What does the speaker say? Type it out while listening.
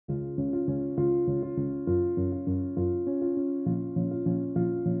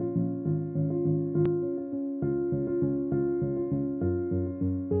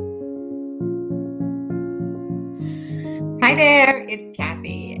there, it's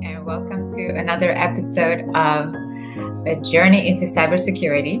Kathy, and welcome to another episode of A Journey into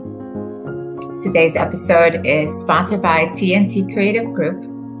Cybersecurity. Today's episode is sponsored by T&T Creative Group.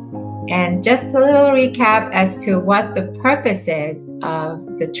 And just a little recap as to what the purpose is of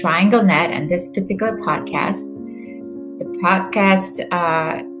the Triangle Net and this particular podcast. The podcast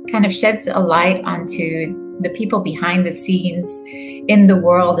kind of sheds a light onto the people behind the scenes in the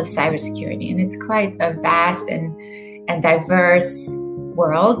world of cybersecurity. And it's quite a vast and diverse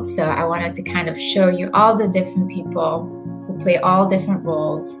world. So I wanted to kind of show you all the different people who play all different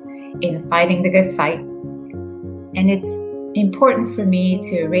roles in fighting the good fight. And it's important for me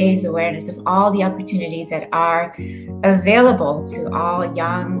to raise awareness of all the opportunities that are available to all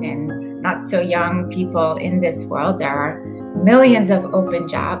young and not so young people in this world. There are millions of open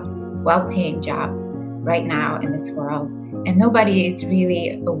jobs, well-paying jobs right now in this world. And nobody is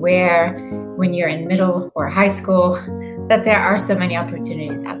really aware when you're in middle or high school that there are so many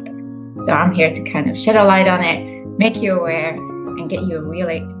opportunities out there. So I'm here to kind of shed a light on it, make you aware, and get you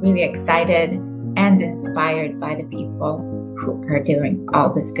really, really excited and inspired by the people who are doing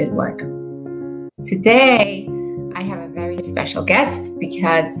all this good work. Today, I have a very special guest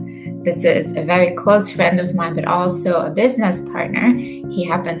because this is a very close friend of mine, but also a business partner. He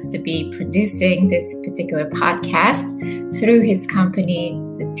happens to be producing this particular podcast through his company,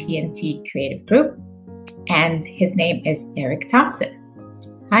 the T&T Creative Group, and his name is Derrick Thompson.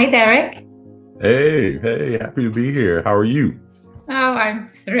 Hi, Derrick. Hey, happy to be here. How are you? Oh, I'm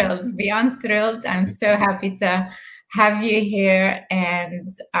thrilled, beyond thrilled. I'm so happy to have you here and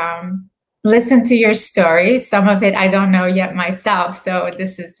listen to your story. Some of it I don't know yet myself, so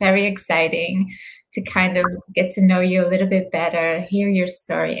this is very exciting to kind of get to know you a little bit better, hear your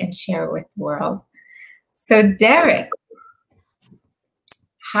story, and share it with the world. So, Derrick,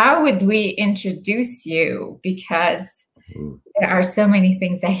 how would we introduce you? Because there are so many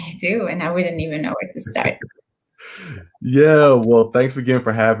things that you do, and I wouldn't even know where to start. Yeah, well, thanks again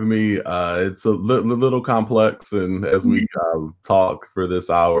for having me. It's a little complex, and as we talk for this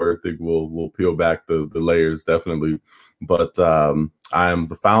hour, I think we'll peel back the layers definitely. But I'm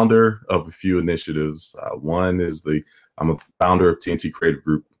the founder of a few initiatives. One is I'm a founder of T&T Creative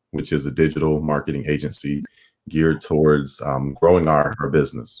Group, which is a digital marketing agency geared towards growing our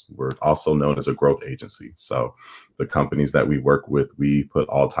business. We're also known as a growth agency. So the companies that we work with, we put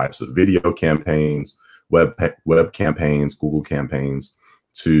all types of video campaigns, web campaigns, Google campaigns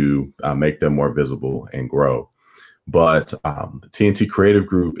to make them more visible and grow. But T&T Creative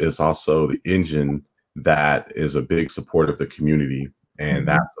Group is also the engine that is a big support of the community. And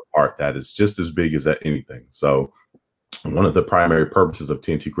that's a part that is just as big as anything. So one of the primary purposes of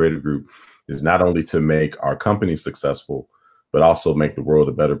T&T Creative Group is not only to make our company successful, but also make the world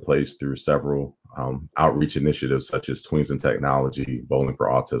a better place through several outreach initiatives such as Tweens Technology, Bowling for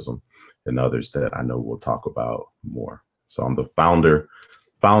Autism, and others that I know we'll talk about more. So I'm the founder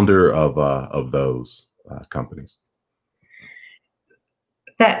of those companies.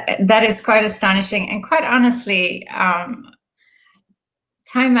 That is quite astonishing, and quite honestly, time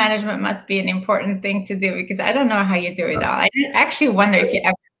management must be an important thing to do because I don't know how you do it all. I actually wonder if you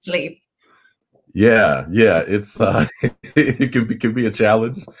ever sleep. Yeah, it's it can be a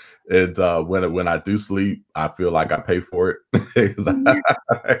challenge. And when I do sleep, I feel like I pay for it.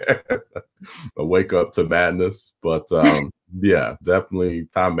 I wake up to madness. But yeah, definitely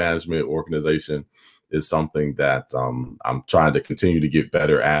time management, organization is something that I'm trying to continue to get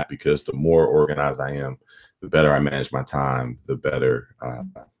better at, because the more organized I am, the better I manage my time, the better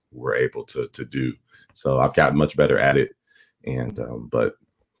we're able to do. So I've gotten much better at it. And but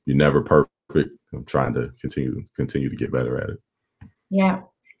you're never perfect. I'm trying to continue to get better at it. Yeah.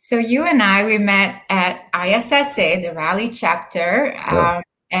 So you and we met at ISSA, the Raleigh chapter,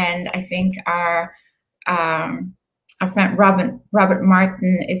 and I think our friend Robert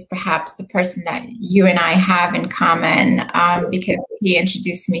Martin is perhaps the person that you and I have in common because he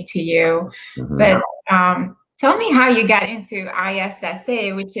introduced me to you. But tell me how you got into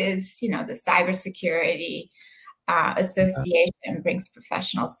ISSA, which is, the cybersecurity association, brings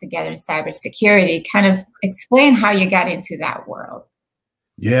professionals together in cybersecurity. Kind of explain how you got into that world.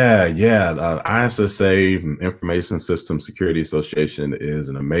 Yeah. ISSA, Information Systems Security Association, is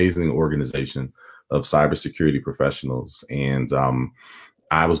an amazing organization of cybersecurity professionals. And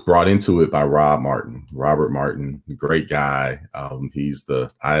I was brought into it by Robert Martin, great guy. He's the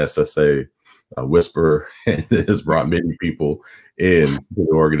ISSA whisperer and has brought many people in the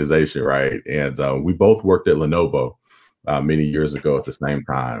organization, right? And we both worked at Lenovo many years ago at the same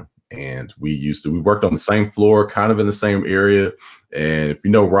time. And we worked on the same floor, kind of in the same area. And if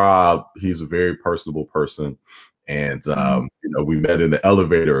you know Rob, he's a very personable person. And, we met in the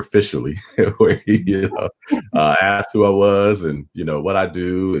elevator officially where he, asked who I was and, what I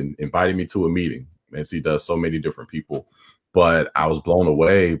do and invited me to a meeting, as he does so many different people. But I was blown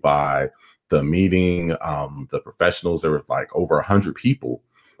away by the meeting, the professionals. There were like over 100 people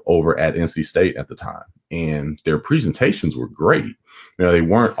over at NC State at the time, and their presentations were great. They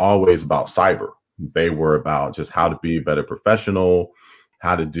weren't always about cyber. They were about just how to be a better professional,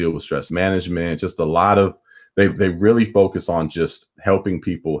 how to deal with stress management, just a lot of, they really focus on just helping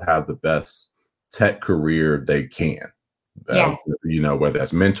people have the best tech career they can. Yes. Whether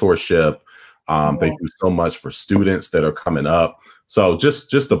that's mentorship, they do so much for students that are coming up. So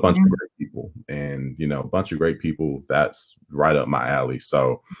just a bunch of great people, and, a bunch of great people. That's right up my alley.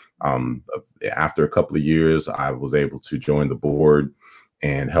 So after a couple of years, I was able to join the board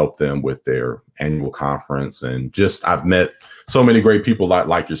and help them with their annual conference. And I've met so many great people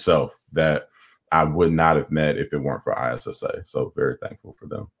like yourself that I would not have met if it weren't for ISSA. So very thankful for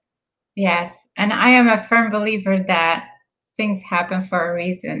them. Yes. And I am a firm believer that things happen for a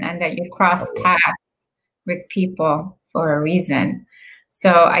reason, and that you cross paths with people for a reason. So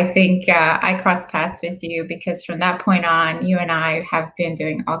I think I crossed paths with you because from that point on, you and I have been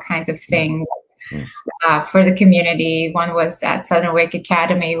doing all kinds of things for the community. One was at Southern Wake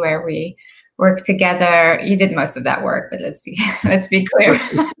Academy, where we worked together. You did most of that work, but let's be clear.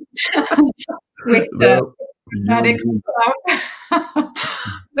 With the robotics club.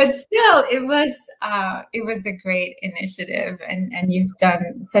 But still, it was a great initiative, and you've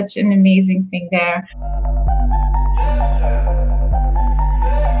done such an amazing thing there.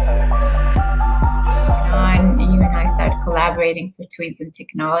 You and I started collaborating for Tweens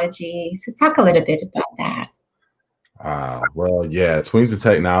Technology. So talk a little bit about that. Well, yeah, Tweens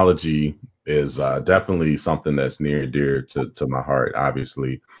Technology is definitely something that's near and dear to my heart,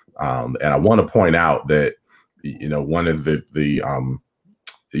 obviously. And I want to point out that, one of the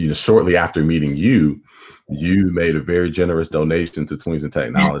shortly after meeting you made a very generous donation to Tweens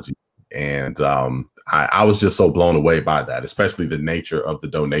Technology. And I was just so blown away by that, especially the nature of the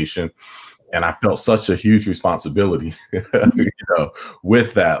donation. And I felt such a huge responsibility,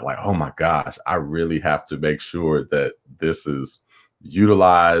 with that, like, oh my gosh, I really have to make sure that this is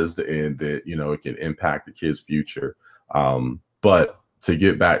utilized and that, it can impact the kids' future. But to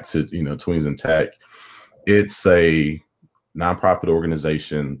get back to, Tweens Tech, it's a nonprofit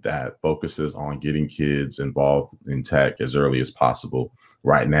organization that focuses on getting kids involved in tech as early as possible.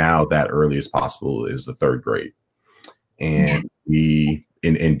 Right now, that earliest possible is the 3rd grade. And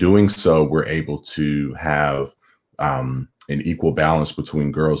in doing so, we're able to have an equal balance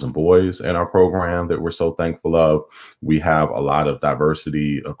between girls and boys in our program that we're so thankful of. We have a lot of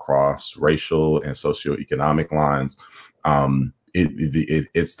diversity across racial and socioeconomic lines.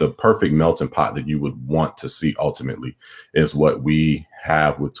 It's the perfect melting pot that you would want to see ultimately, is what we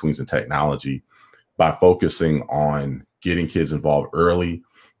have with Tweens Technology, by focusing on getting kids involved early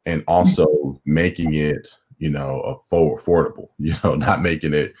and also making it, affordable, not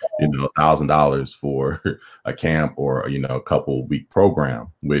making it, $1,000 for a camp or, a couple week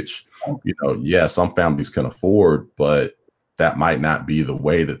program, which, some families can afford, but that might not be the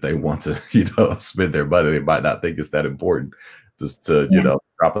way that they want to, spend their money. They might not think it's that important just to,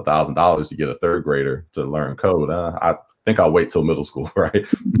 drop $1,000 to get a 3rd grader to learn code. I think I'll wait till middle school, right?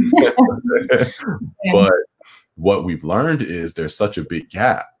 But what we've learned is there's such a big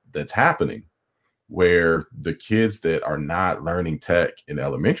gap that's happening, where the kids that are not learning tech in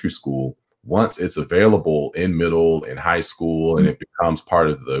elementary school, once it's available in middle and high school and it becomes part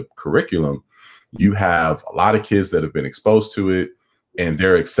of the curriculum, you have a lot of kids that have been exposed to it and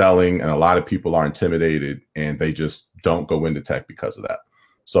they're excelling, and a lot of people are intimidated and they just don't go into tech because of that.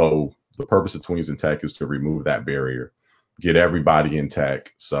 So the purpose of Tweens Tech is to remove that barrier, get everybody in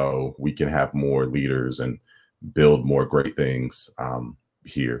tech so we can have more leaders and build more great things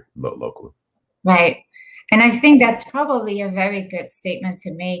here locally. Right. And I think that's probably a very good statement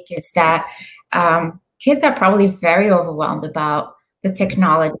to make, is that kids are probably very overwhelmed about the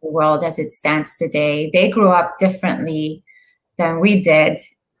technology world as it stands today. They grew up differently than we did,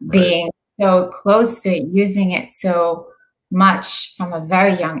 being so close to it, using it so much from a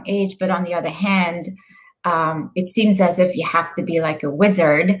very young age. But on the other hand, it seems as if you have to be like a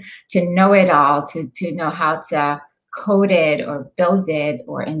wizard to know it all, to know how to code it or build it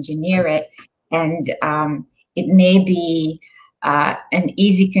or engineer it. And it may be an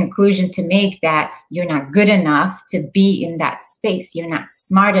easy conclusion to make that you're not good enough to be in that space. You're not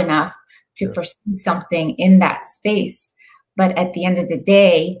smart enough to pursue something in that space. But at the end of the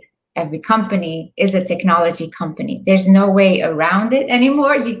day, every company is a technology company. There's no way around it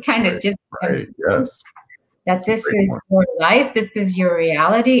anymore. You kind of just that this is your life, this is your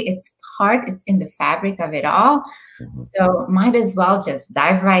reality. It's in the fabric of it all. So might as well just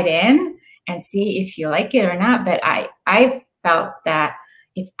dive right in and see if you like it or not. But I felt that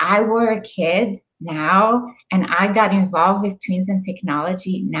if I were a kid now and I got involved with Tweens and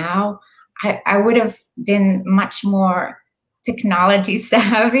Technology now, I would have been much more technology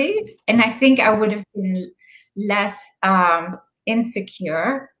savvy. And I think I would have been less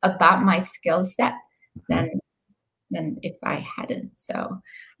insecure about my skill set than if I hadn't. So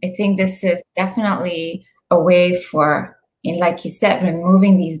I think this is definitely a way for, and like you said,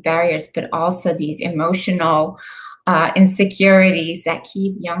 removing these barriers, but also these emotional insecurities that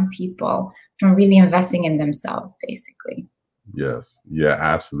keep young people from really investing in themselves, basically. Yes. Yeah,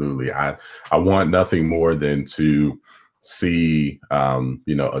 absolutely. I want nothing more than to see,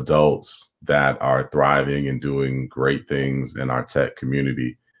 adults that are thriving and doing great things in our tech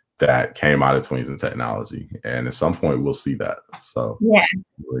community that came out of Tweens and Technology. And at some point we'll see that. So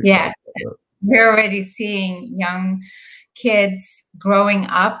yeah. We're already seeing young kids growing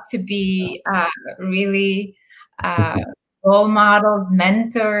up to be really role models,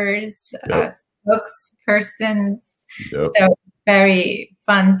 mentors, spokespersons. So it's very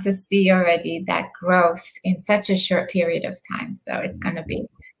fun to see already that growth in such a short period of time. So it's going to be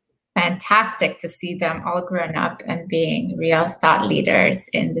fantastic to see them all grown up and being real thought leaders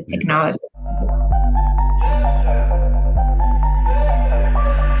in the technology.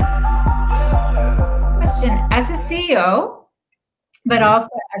 Question: as a CEO, but also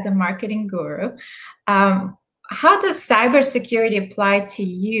as a marketing guru, how does cybersecurity apply to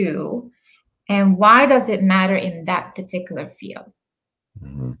you, and why does it matter in that particular field?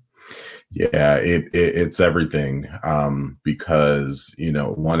 Yeah, it's everything, because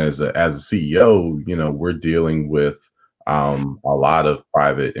one as a CEO, we're dealing with a lot of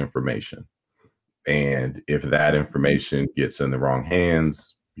private information, and if that information gets in the wrong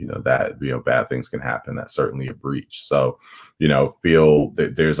hands, bad things can happen. That's certainly a breach. So, feel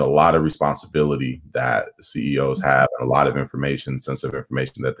that there's a lot of responsibility that CEOs have, and a lot of sensitive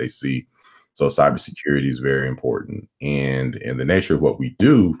information that they see. So cybersecurity is very important. And in the nature of what we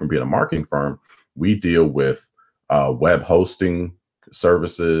do from being a marketing firm, we deal with web hosting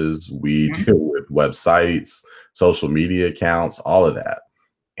services, we deal with websites, social media accounts, all of that.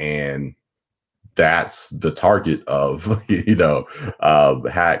 And that's the target of,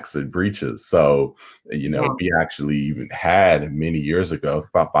 hacks and breaches. So, we actually even had many years ago,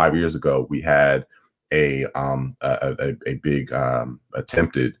 about 5 years ago, we had a big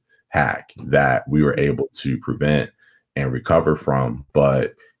attempted hack that we were able to prevent and recover from.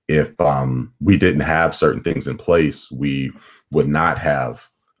 But if we didn't have certain things in place, we would not have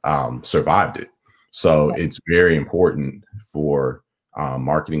survived it. So it's very important for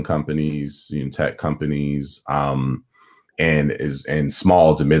marketing companies, tech companies, and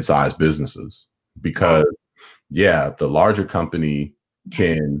small to mid-sized businesses, because the larger company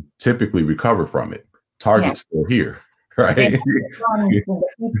can typically recover from it. Target's still here. Right.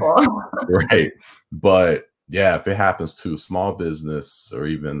 Right. But if it happens to a small business or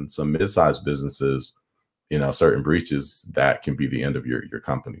even some mid-sized businesses, certain breaches, that can be the end of your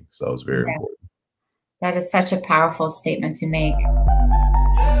company. So it's very important. That is such a powerful statement to make.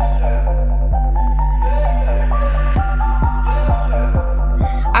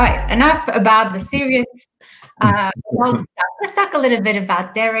 All right, enough about the serious stuff. Let's talk a little bit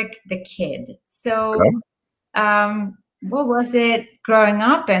about Derrick the kid. So what was it growing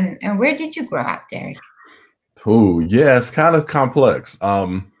up, and where did you grow up, Derrick? Oh, yeah, it's kind of complex.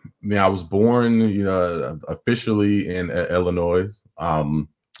 I was born, officially in Illinois,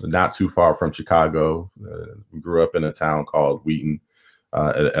 not too far from Chicago. Grew up in a town called Wheaton,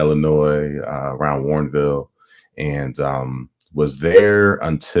 Illinois, around Warrenville, and was there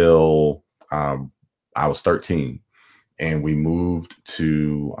until I was 13, and we moved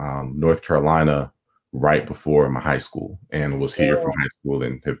to North Carolina right before my high school, and was here from high school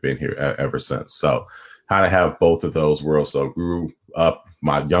and have been here ever since. So kind of have both of those worlds. So grew up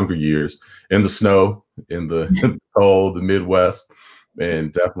my younger years in the snow, in the cold, the Midwest,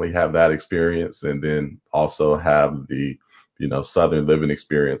 and definitely have that experience. And then also have the, Southern living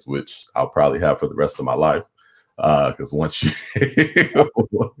experience, which I'll probably have for the rest of my life. Because once you,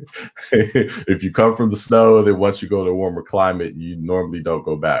 if you come from the snow, and then once you go to a warmer climate, you normally don't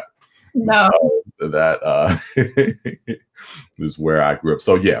go back. No. So that is where I grew up.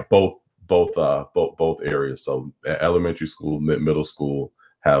 So yeah, both areas. So elementary school, middle school,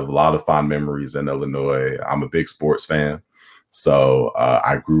 have a lot of fond memories in Illinois. I'm a big sports fan. So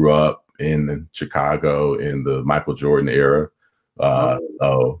I grew up in Chicago in the Michael Jordan era. Oh.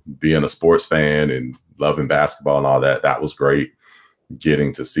 So being a sports fan and loving basketball and all that, that was great.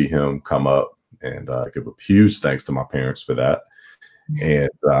 Getting to see him come up, and give a huge thanks to my parents for that. And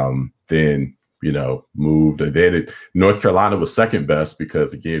then, you know, moved. And then North Carolina was second best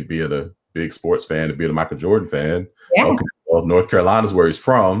because, again, being a big sports fan and being a Michael Jordan fan, Yeah. okay, well, North Carolina's where he's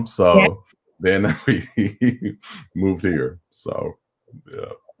from. So then we moved here. So, yeah.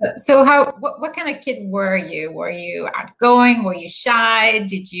 So what kind of kid were you? Were you outgoing? Were you shy?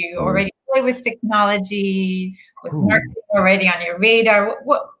 Did you already play with technology? Was marketing already on your radar?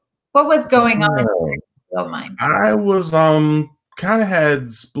 What was going on? If you don't mind. I was kind of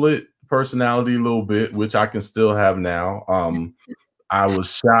had split personality a little bit, which I can still have now. I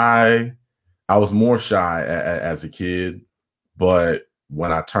was shy. I was more shy as a kid, but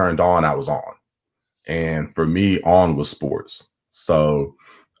when I turned on, I was on. And for me, on was sports. So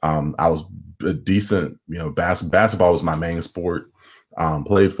I was a decent, you know, basketball was my main sport.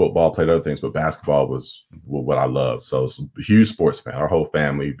 Played football, played other things, but basketball was what I loved. So I was a huge sports fan. Our whole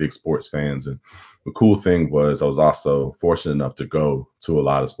family, big sports fans. And the cool thing was I was also fortunate enough to go to a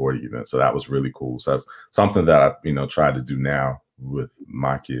lot of sporting events. So that was really cool. So that's something that I, you know, try to do now with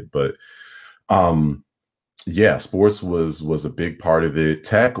my kid. But yeah, sports was a big part of it.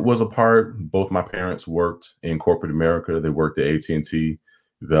 Tech was a part. Both my parents worked in corporate America. They worked at AT&T,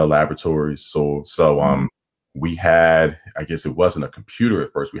 Bell Laboratories. So we had, I guess it wasn't a computer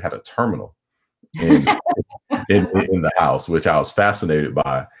at first. We had a terminal in the house, which I was fascinated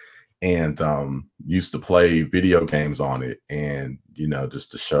by, and used to play video games on it. And, you know,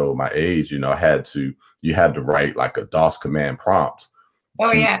 just to show my age, you know, you had to write like a DOS command prompt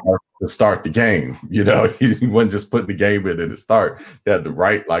to start the game. You know, you wouldn't just put the game in and it start. You had to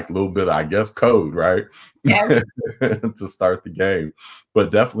write like a little bit of, I guess, code, right? Yeah. To start the game. But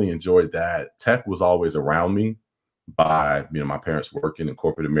definitely enjoyed that. Tech was always around me by, you know, my parents working in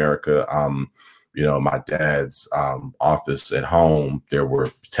corporate America. You know, my dad's office at home, there were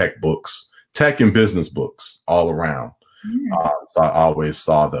tech and business books all around. So I always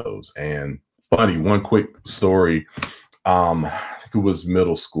saw those. And funny, one quick story, I think it was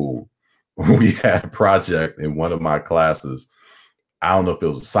middle school. We had a project in one of my classes. I don't know if it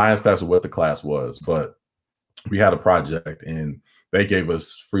was a science class or what the class was, but we had a project and they gave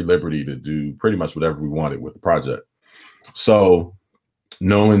us free liberty to do pretty much whatever we wanted with the project. So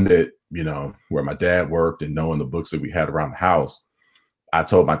knowing that, you know, where my dad worked and knowing the books that we had around the house, I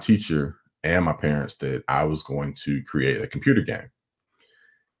told my teacher and my parents that I was going to create a computer game.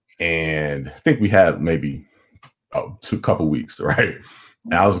 And I think we had maybe a couple weeks, right?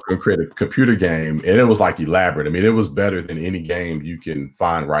 And I was going to create a computer game, and it was like elaborate. I mean, it was better than any game you can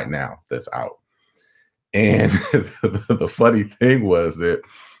find right now that's out. And the funny thing was that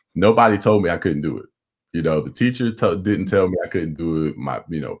nobody told me I couldn't do it. You know, the teacher didn't tell me I couldn't do it. My,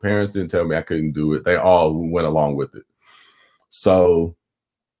 you know, parents didn't tell me I couldn't do it. They all went along with it. So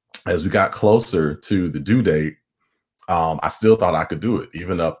as we got closer to the due date, I still thought I could do it,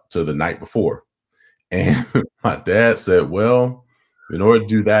 even up to the night before. And my dad said, well, in order to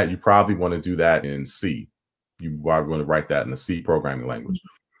do that, you probably want to do that in C. You probably want to write that in the C programming language.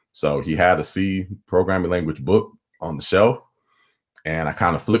 So he had a C programming language book on the shelf, and I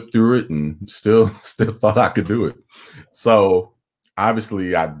kind of flipped through it and still thought I could do it. So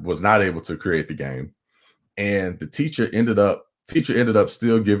obviously I was not able to create the game. And the teacher ended up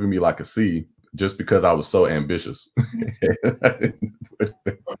still giving me like a C just because I was so ambitious. You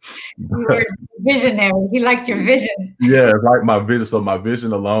were visionary. He liked your vision. Yeah, like my vision. So my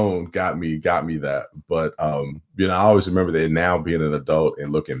vision alone got me that. But you know, I always remember that now being an adult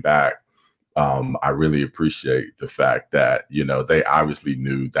and looking back, I really appreciate the fact that, you know, they obviously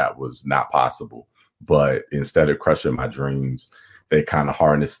knew that was not possible, but instead of crushing my dreams, they kind of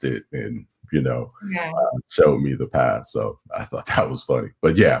harnessed it and, you know, showed me the path. So I thought that was funny.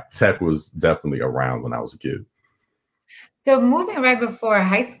 But yeah, tech was definitely around when I was a kid. So moving right before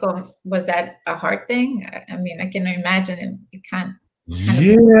high school, was that a hard thing? I mean, I can imagine it kind of.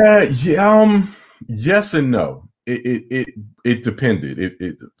 Yes and no. It depended.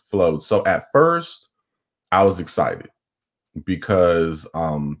 It flowed. So at first I was excited because,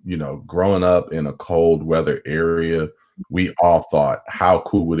 you know, growing up in a cold weather area, we all thought, how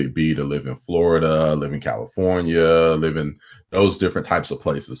cool would it be to live in Florida, live in California, live in those different types of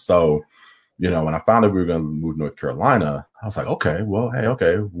places. So, you know, when I found out we were going to move to North Carolina, I was like, okay, well, hey,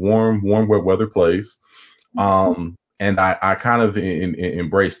 okay, warm weather place. And I kind of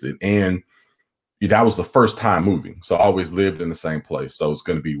embraced it. And that was the first time moving. So I always lived in the same place. So it's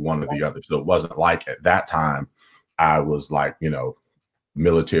going to be one or the other. So it wasn't like at that time I was like, you know,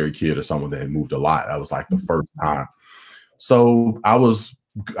 military kid or someone that had moved a lot. That was like the first time. So I was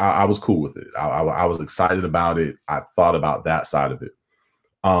cool with it. I was excited about it. I thought about that side of it.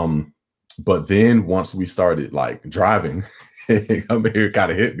 But then once we started like driving, it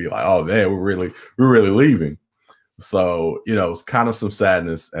kind of hit me like, oh man, we're really leaving. So, you know, it was kind of some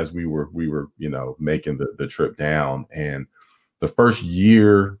sadness as we were, you know, making the trip down. And the first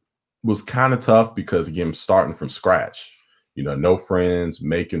year was kind of tough because, again, starting from scratch, you know, no friends,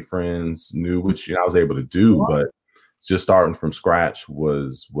 making friends, knew which, you know, I was able to do, but just starting from scratch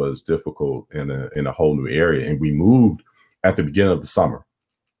was difficult in a whole new area. And we moved at the beginning of the summer.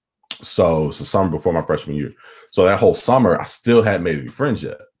 So it's the summer before my freshman year. So that whole summer, I still hadn't made any friends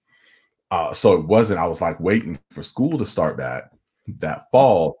yet. So it wasn't, I was like waiting for school to start that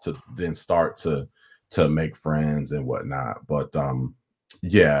fall to then start to make friends and whatnot. But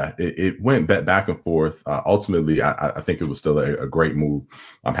yeah, it went back and forth. Ultimately, I think it was still a great move.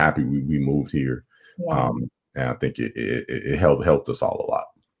 I'm happy we moved here. Yeah. And I think it helped us all a lot.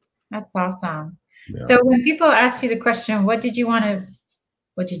 That's awesome. Yeah. So when people ask you the question, what did you want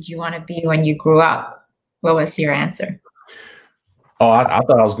to be when you grew up? What was your answer? Oh, I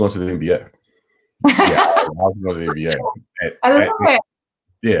thought I was going to the NBA. Yeah, I was going to the NBA. I love it.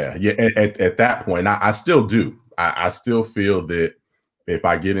 Yeah. At that point, I still do. I still feel that if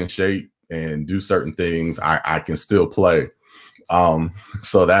I get in shape and do certain things, I can still play.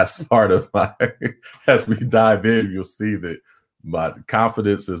 So that's part of my, as we dive in, you'll see that my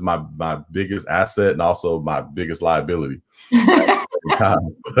confidence is my biggest asset and also my biggest liability.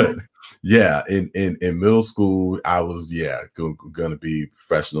 But yeah, in middle school, I was, going to be a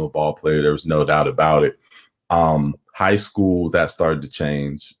professional ball player. There was no doubt about it. High school, that started to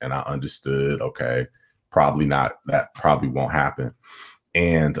change, and I understood, okay, probably not, that probably won't happen.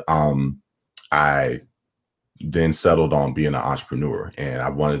 And I then settled on being an entrepreneur, and I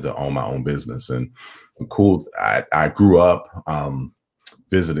wanted to own my own business. And cool, I grew up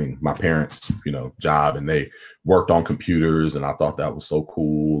visiting my parents, you know, job, and they worked on computers, and I thought that was so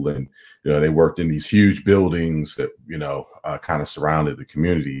cool. And, you know, they worked in these huge buildings that, you know, kind of surrounded the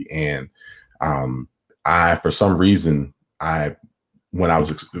community. And for some reason, when I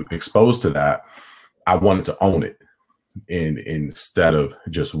was exposed to that, I wanted to own it. And instead of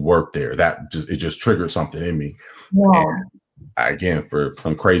just work there, it just triggered something in me. Yeah. And again, for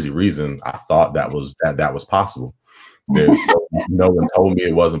some crazy reason, I thought that was possible. No one told me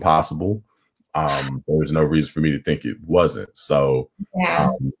it wasn't possible. There was no reason for me to think it wasn't. So, yeah.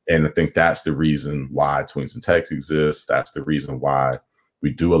 And I think that's the reason why Tweens and Tech exists. That's the reason why we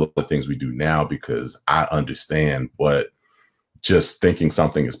do a lot of things we do now, because I understand what just thinking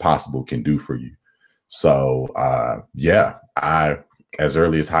something is possible can do for you. So, yeah, as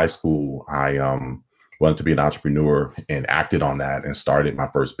early as high school, I wanted to be an entrepreneur and acted on that and started my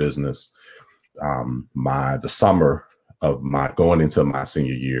first business. The summer of my going into my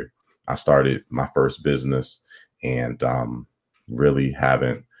senior year, I started my first business, and really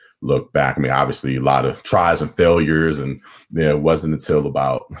haven't looked back. I mean, obviously a lot of tries and failures, and it wasn't until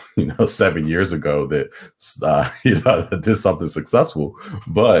about 7 years ago that I did something successful.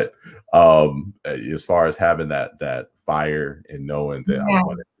 But as far as having that fire and knowing that I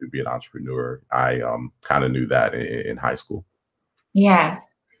wanted to be an entrepreneur, I kind of knew that in high school. Yes.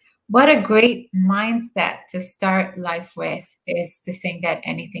 What a great mindset to start life with, is to think that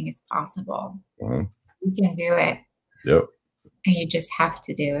anything is possible. You can do it. Yep. And you just have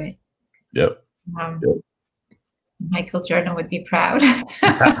to do it. Yep. Michael Jordan would be proud.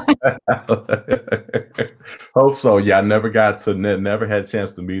 Hope so. Yeah, I never had a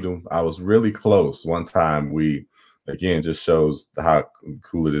chance to meet him. I was really close one time. Again, just shows how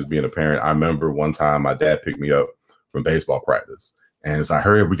cool it is being a parent. I remember one time my dad picked me up from baseball practice, and it's like,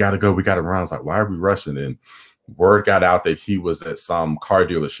 hurry up, we got to go, we got to run. I was like, why are we rushing? And word got out that he was at some car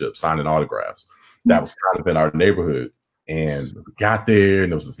dealership signing autographs. That was kind of in our neighborhood. And we got there,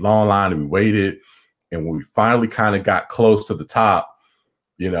 and there was this long line, and we waited. And when we finally kind of got close to the top,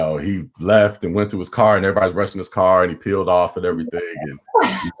 he left and went to his car, and everybody's rushing his car, and he peeled off and everything. And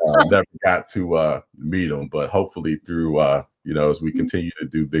never got to meet him. But hopefully through, as we continue to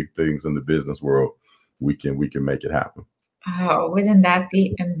do big things in the business world, we can make it happen. Oh, wouldn't that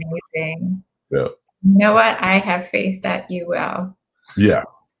be amazing? Yeah. You know what? I have faith that you will. Yeah.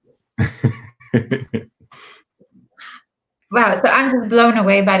 Wow. So I'm just blown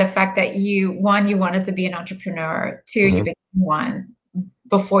away by the fact that you wanted to be an entrepreneur. Two, you became one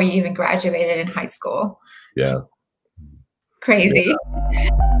before you even graduated in high school. Yeah. Just crazy. Yeah.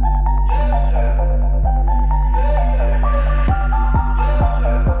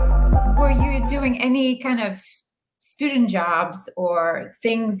 Were you doing any kind of student jobs or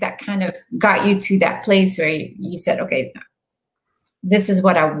things that kind of got you to that place where you said, okay, this is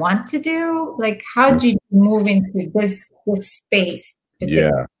what I want to do? Like, how did you move into this space?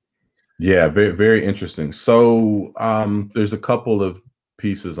 Yeah. Yeah, very, very interesting. So there's a couple of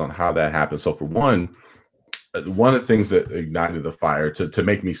pieces on how that happened. So for one of the things that ignited the fire to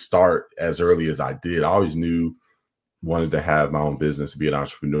make me start as early as I did, I always knew wanted to have my own business, be an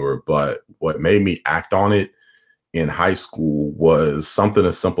entrepreneur. But what made me act on it in high school was something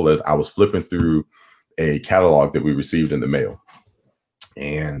as simple as I was flipping through a catalog that we received in the mail.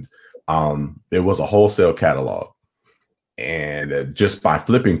 And it was a wholesale catalog. And just by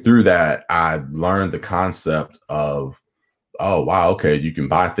flipping through that, I learned the concept of, oh, wow, okay, you can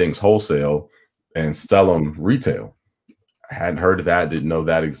buy things wholesale and sell them retail. I hadn't heard of that, didn't know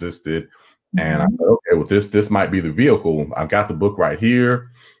that existed. And I said, okay, well, this might be the vehicle. I've got the book right here.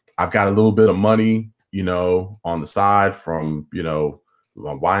 I've got a little bit of money, on the side from,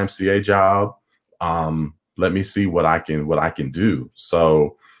 my YMCA job. Let me see what I can do.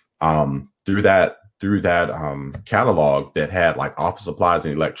 So through that catalog that had like office supplies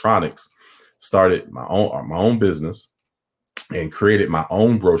and electronics, started my own business and created my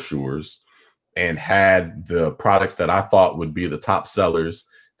own brochures and had the products that I thought would be the top sellers,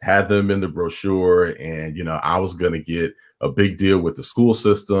 had them in the brochure. And, I was going to get a big deal with the school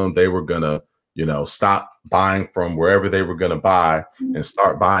system. They were going to, stop buying from wherever they were going to buy and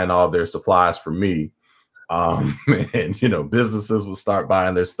start buying all their supplies from me. And, businesses would start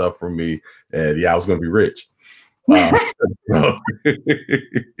buying their stuff from me. And yeah, I was going to be rich. Yeah.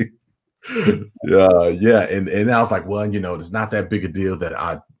 And I was like, well, it's not that big a deal that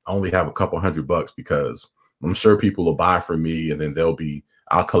I only have a couple $100 because I'm sure people will buy from me and then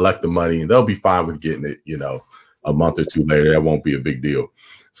I'll collect the money and they'll be fine with getting it, a month or two later. That won't be a big deal.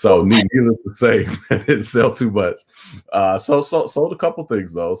 So needless to say, I didn't sell too much. Sold a couple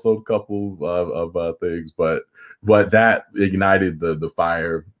things though. Sold a couple of things, but that ignited the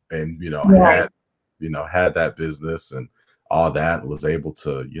fire, and I had that business and all that, was able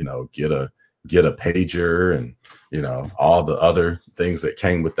to get a pager and all the other things that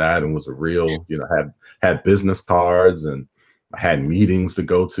came with that, and was a real had business cards, and I had meetings to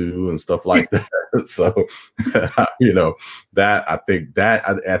go to and stuff like that. So, that I think that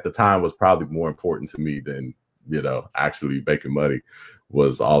at the time was probably more important to me than, actually making money,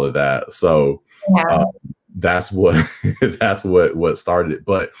 was all of that. So that's what started it.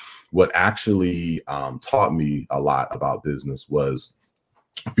 But what actually taught me a lot about business was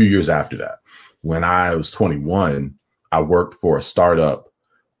a few years after that. When I was 21, I worked for a startup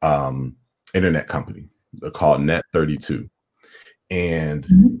internet company called Net32. And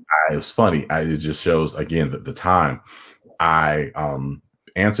it's funny. It just shows, again, that the time I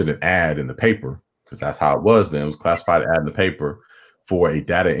answered an ad in the paper, because that's how it was then. It was classified ad in the paper for a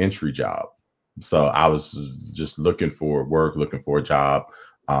data entry job. So I was just looking for work, looking for a job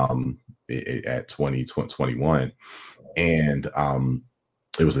at 21. And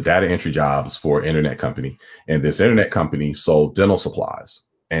it was a data entry job for an internet company. And this internet company sold dental supplies.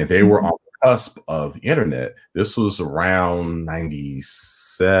 And they were on cusp of the internet. This was around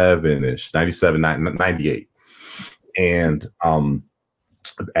 97-ish, 97, 98. And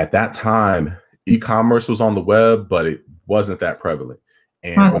at that time, e-commerce was on the web, but it wasn't that prevalent.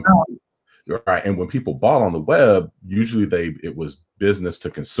 And when people bought on the web, usually it was business to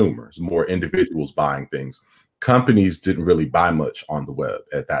consumers, more individuals buying things. Companies didn't really buy much on the web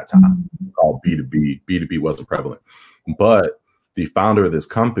at that time. Called B2B. B2B wasn't prevalent. But the founder of this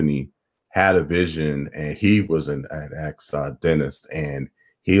company had a vision, and he was an ex-dentist, and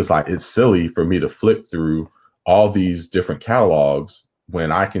he was like, it's silly for me to flip through all these different catalogs when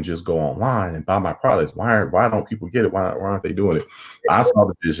I can just go online and buy my products. Why don't people get it? Why aren't they doing it? I saw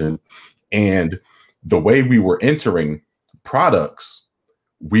the vision, and the way we were entering products,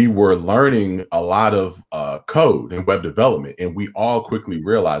 we were learning a lot of code and web development, and we all quickly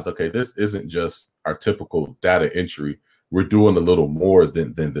realized, okay, this isn't just our typical data entry. We're doing a little more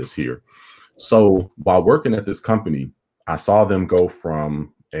than this here. So while working at this company, I saw them go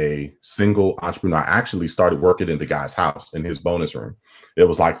from a single entrepreneur. I actually started working in the guy's house, in his bonus room. It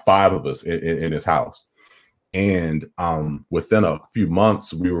was like 5 of us in his house. And within a few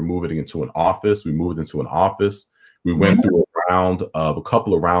months, we were moving into an office. We moved into an office. We went through a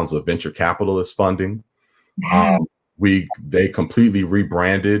couple of rounds of venture capitalist funding. They completely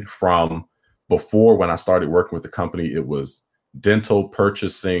rebranded from before. When I started working with the company, it was dental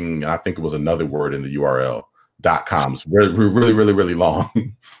purchasing. I think it was another word in the URL.com. It's really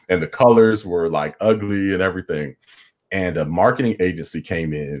long. And the colors were like ugly and everything. And a marketing agency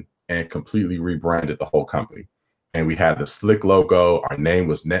came in and completely rebranded the whole company. and we had the slick logo. Our name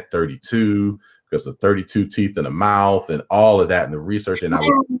was Net 32 because the 32 teeth in the mouth and all of that and the research. And I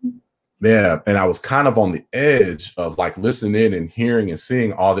was, yeah, and I was kind of on the edge of like listening in and hearing and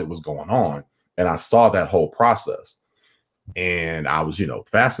seeing all that was going on. And I saw that whole process and I was,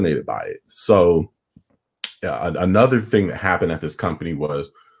 fascinated by it. So another thing that happened at this company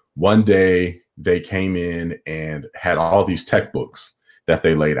was one day they came in and had all these tech books that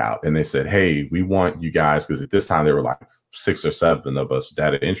they laid out. And they said, hey, we want you guys, because at this time there were like 6 or 7 of us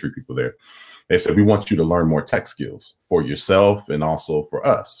data entry people there. They said, we want you to learn more tech skills for yourself and also for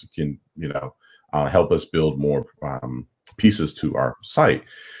us. You can, help us build more pieces to our site.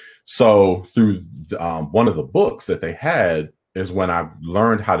 So through one of the books that they had is when I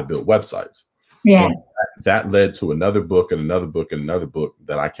learned how to build websites. Yeah. And that led to another book and another book and another book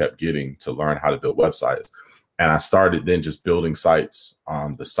that I kept getting to learn how to build websites. And I started then just building sites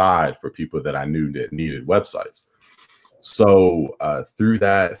on the side for people that I knew that needed websites. So through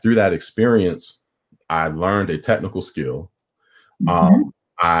that experience, I learned a technical skill.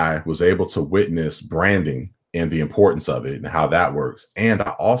 I was able to witness branding and the importance of it and how that works. And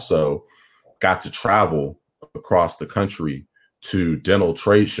I also got to travel across the country to dental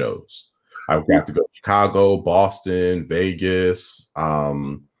trade shows. I got to go to Chicago, Boston, Vegas,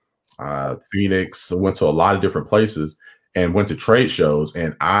 Phoenix. I went to a lot of different places and went to trade shows,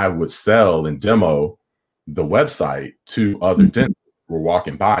 and I would sell and demo the website to other dentists who were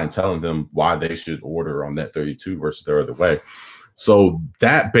walking by and telling them why they should order on Net 32 versus their other way. So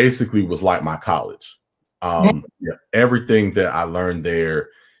that basically was like my college. Everything that I learned there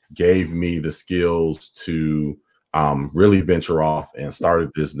gave me the skills to really venture off and start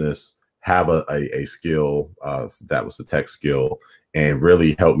a business, have a skill that was a tech skill, and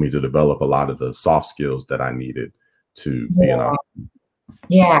really helped me to develop a lot of the soft skills that I needed to be an entrepreneur.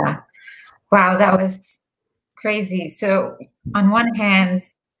 Yeah. Wow, that was crazy. So on one hand,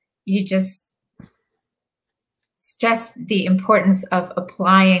 you just stress the importance of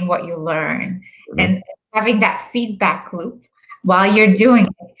applying what you learn and having that feedback loop while you're doing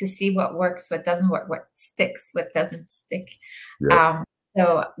it to see what works, what doesn't work, what sticks, what doesn't stick.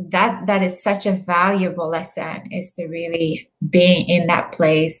 So that is such a valuable lesson, is to really being in that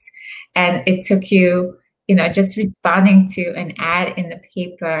place. And it took you, just responding to an ad in the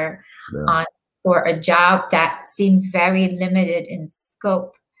paper for a job that seemed very limited in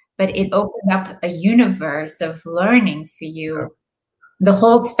scope, but it opened up a universe of learning for you, the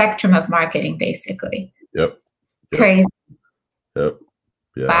whole spectrum of marketing, basically. Crazy. Yeah.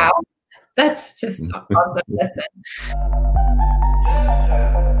 Wow. That's just an awesome lesson.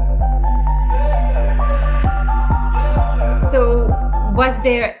 So was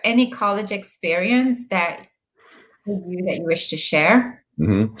there any college experience that you wish to share?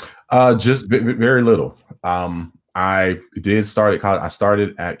 Just very little. I did start at college. I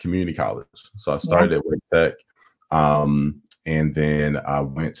started at community college. So I started at Wake Tech. And then I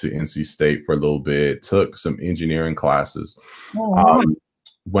went to NC State for a little bit, took some engineering classes.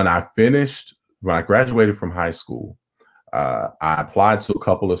 When I graduated from high school, I applied to a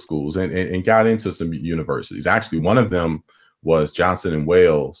couple of schools and got into some universities. Actually, one of them was Johnson &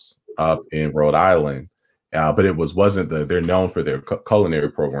 Wales up in Rhode Island, but it wasn't they're known for their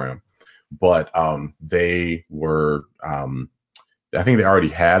culinary program, but they were, I think they already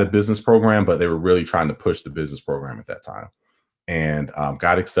had a business program, but they were really trying to push the business program at that time. And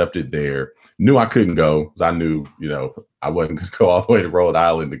got accepted there. Knew I couldn't go because I knew, I wasn't going to go all the way to Rhode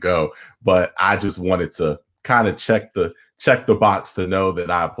Island to go. But I just wanted to kind of check the box to know that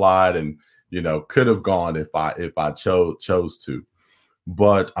I applied and, could have gone if I chose to.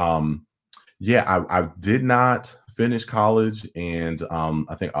 But I did not finish college, and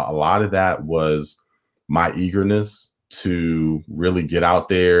I think a lot of that was my eagerness to really get out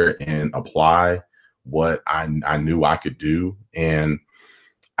there and apply what I knew I could do. And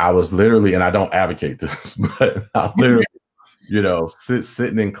I was literally, and I don't advocate this, but I was literally,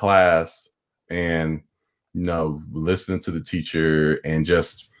 sitting in class and, listening to the teacher and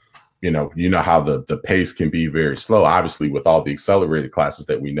just, how the pace can be very slow. Obviously, with all the accelerated classes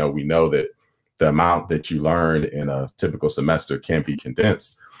that we know that the amount that you learn in a typical semester can be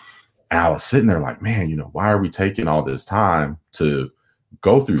condensed. And I was sitting there like, man, why are we taking all this time to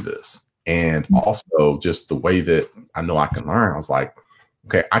go through this? And also just the way that I know I can learn, I was like,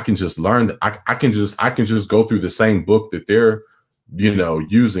 okay, I can just learn that I can just go through the same book that they're,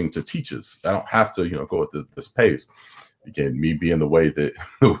 using to teach us. I don't have to, go at this pace. Again, me being the way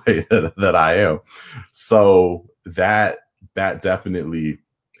that I am. So that definitely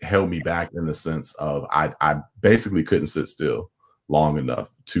held me back in the sense of I basically couldn't sit still long enough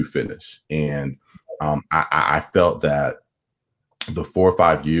to finish. And I felt that the 4 or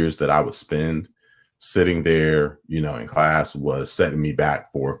 5 years that I would spend sitting there, in class was setting me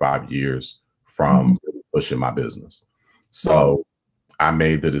back 4 or 5 years from pushing my business. So I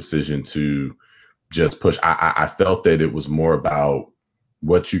made the decision to just push. I felt that it was more about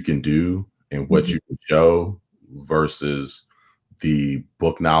what you can do and what you can show versus the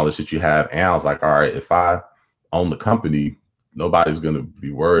book knowledge that you have. And I was like, all right, if I own the company, nobody's going to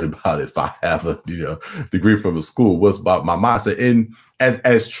be worried about if I have a degree from a school. What's about my mindset? And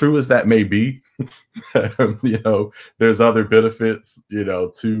as true as that may be, there's other benefits,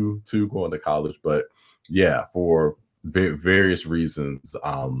 to going to college. But yeah, for various reasons,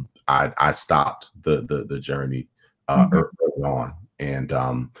 I stopped the journey early on, and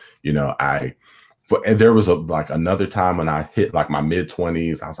and there was another time when I hit like my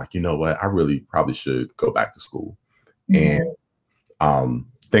mid-20s. I was like, you know what, I really probably should go back to school. And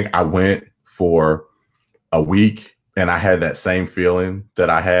think I went for a week, and I had that same feeling that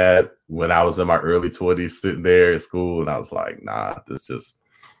I had when I was in my early 20s, sitting there at school, and I was like, nah,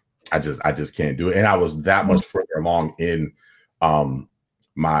 I just can't do it. And I was that much further along in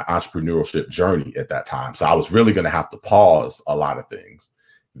my entrepreneurship journey at that time, so I was really going to have to pause a lot of things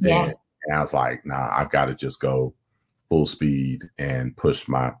then. And I was like, nah, I've got to just go full speed and push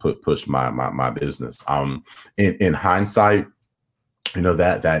my business. In hindsight,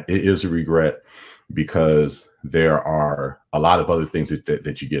 that it is a regret, because there are a lot of other things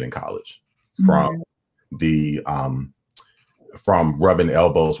that you get in college from from rubbing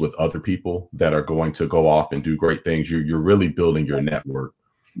elbows with other people that are going to go off and do great things. You're really building your network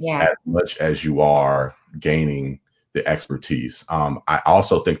as much as you are gaining the expertise. I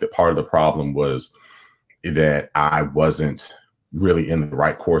also think that part of the problem was that I wasn't really in the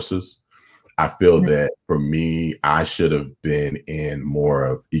right courses. I feel that for me, I should have been in more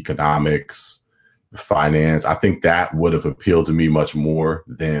of economics, finance. I think that would have appealed to me much more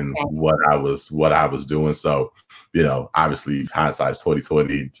than what I was doing. So, obviously hindsight's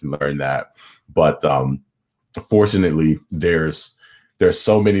 2020, you learn that. But fortunately, there's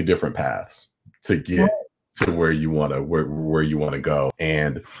so many different paths to get to where you want to go.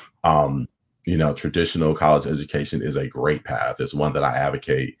 And traditional college education is a great path. It's one that I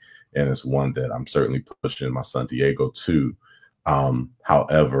advocate, and it's one that I'm certainly pushing my son Diego to.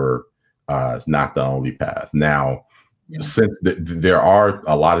 However, it's not the only path. Now, since there are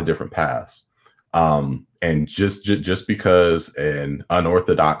a lot of different paths, and just because an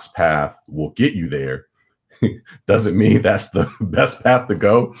unorthodox path will get you there doesn't mean that's the best path to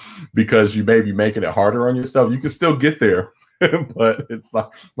go, because you may be making it harder on yourself. You can still get there, but it's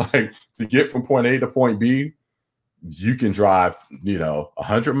like to get from point A to point B, you can drive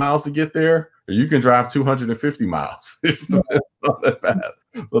 100 miles to get there, or you can drive 250 miles. It's not that bad.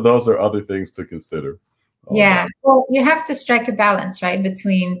 So those are other things to consider. Yeah, well, you have to strike a balance, right,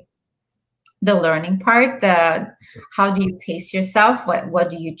 between the learning part, how do you pace yourself, what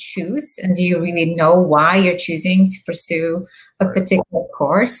do you choose, and do you really know why you're choosing to pursue a particular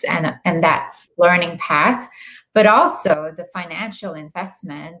course and that learning path, but also the financial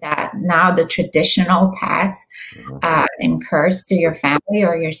investment that now the traditional path incurs to your family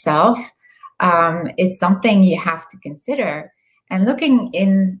or yourself is something you have to consider. And looking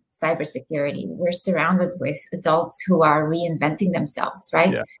in cybersecurity, we're surrounded with adults who are reinventing themselves,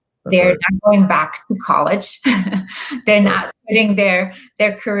 right? Yeah. They're not going back to college. They're not putting their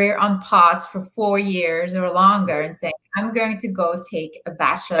career on pause for 4 years or longer and saying, I'm going to go take a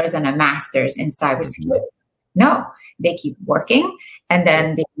bachelor's and a master's in cybersecurity. No, they keep working, and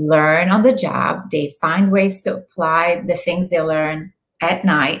then they learn on the job. They find ways to apply the things they learn at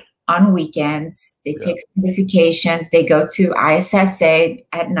night, on weekends. They take certifications. They go to ISSA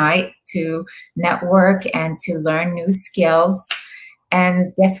at night to network and to learn new skills.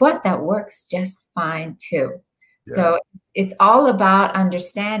 And guess what? That works just fine too. Yeah. So it's all about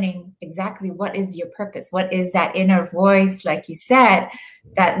understanding exactly what is your purpose. What is that inner voice, like you said,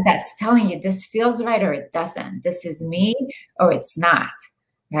 that's telling you this feels right or it doesn't. This is me or it's not,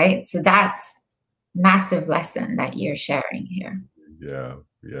 right? So that's massive lesson that you're sharing here. Yeah,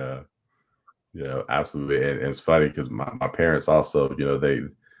 absolutely. And it's funny because my parents also,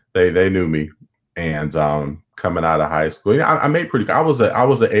 they knew me. And coming out of high school, I made pretty good. I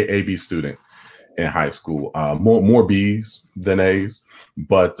was an AB student in high school, more B's than A's,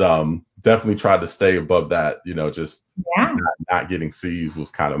 but definitely tried to stay above that. Just not getting C's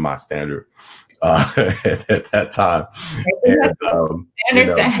was kind of my standard at that time.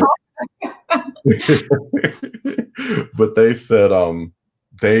 But they said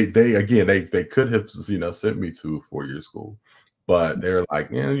they could have sent me to a 4-year school. But they're like,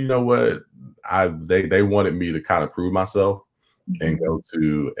 you know what? they wanted me to kind of prove myself and go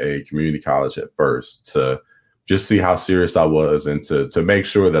to a community college at first to just see how serious I was and to make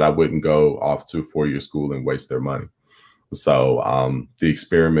sure that I wouldn't go off to a 4-year school and waste their money. So the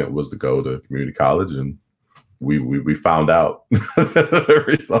experiment was to go to community college, and we found out the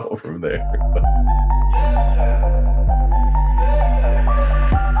result from there.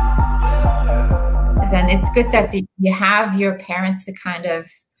 And it's good that you have your parents to kind of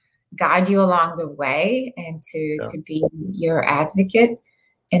guide you along the way and to be your advocate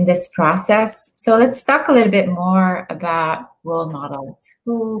in this process. So let's talk a little bit more about role models.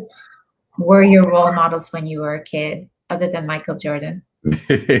 Who were your role models when you were a kid, other than Michael Jordan?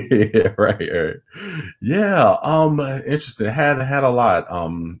 Yeah, right. Yeah, interesting. Had a lot.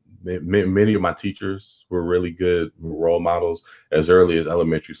 Many of my teachers were really good role models as early as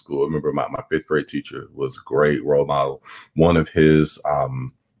elementary school. I remember my 5th grade teacher was a great role model. One of his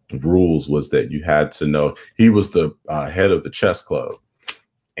rules was that you had to know, he was the head of the chess club.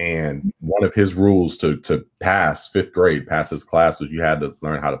 And one of his rules to pass 5th grade, pass his class, was you had to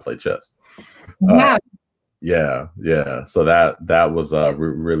learn how to play chess. Wow. Yeah. So that was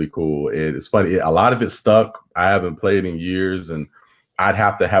really cool. It's funny. A lot of it stuck. I haven't played in years, and I'd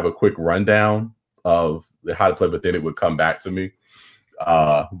have to have a quick rundown of how to play, but then it would come back to me.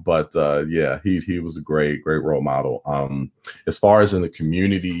 Yeah, he was a great role model. As far as in the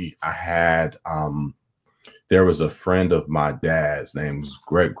community, I had there was a friend of my dad's, name was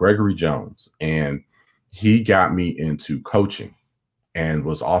Gregory Jones, and he got me into coaching and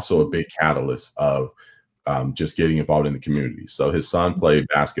was also a big catalyst of just getting involved in the community. So his son played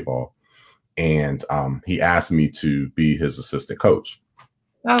basketball, and he asked me to be his assistant coach.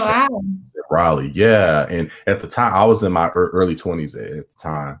 Oh, wow. Raleigh. Yeah. And at the time, I was in my early 20s at the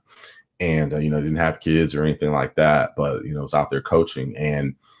time, and, didn't have kids or anything like that, but, was out there coaching.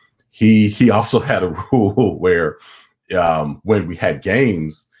 And he also had a rule where when we had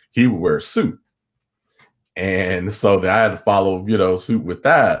games, he would wear a suit. And so I had to follow, suit with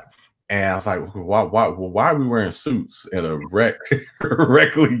that. And I was like, why are we wearing suits in a rec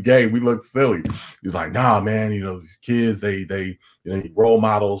league game? We look silly. He's like, nah, man, these kids, they need role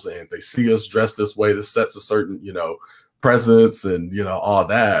models, and they see us dressed this way. This sets a certain, presence and, all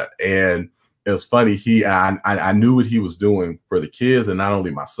that. And it was funny. I knew what he was doing for the kids and not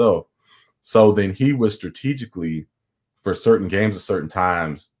only myself. So then he would strategically, for certain games at certain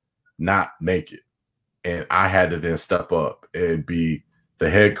times, not make it. And I had to then step up and be the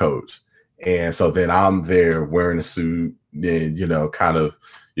head coach. And so then I'm there wearing a suit and, kind of,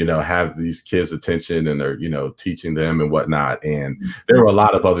 have these kids' attention, and they're, teaching them and whatnot. And there were a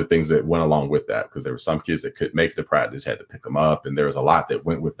lot of other things that went along with that, because there were some kids that couldn't make the practice, had to pick them up. And there was a lot that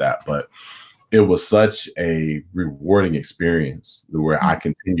went with that. But it was such a rewarding experience where I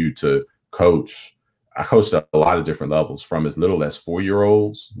continued to coach. I coached at a lot of different levels, from as little as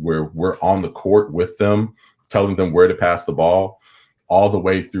 4-year-olds, where we're on the court with them, telling them where to pass the ball, all the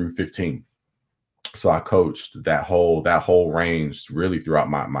way through 15. So I coached that whole range really throughout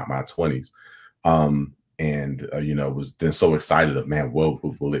my 20s. Was then so excited of, man, what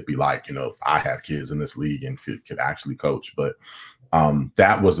will it be like, if I have kids in this league and could actually coach. But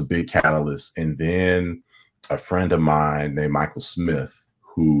that was a big catalyst. And then a friend of mine named Michael Smith,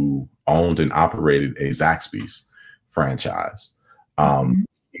 who owned and operated a Zaxby's franchise.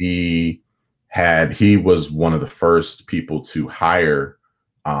 He was one of the first people to hire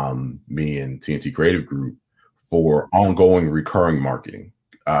me and T&T Creative Group for ongoing recurring marketing.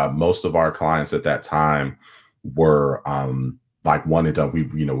 Most of our clients at that time were like one and done. We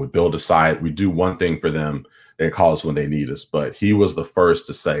would build a site, we do one thing for them, they call us when they need us. But he was the first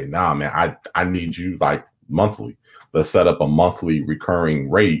to say, nah, man, I need you like monthly. Let's set up a monthly recurring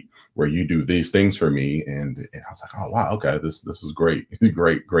rate where you do these things for me. And I was like, oh, wow, okay, this is great.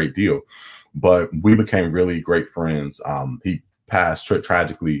 Great deal. But we became really great friends. He passed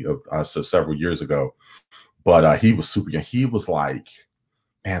tragically several years ago, but he was super young. He was like,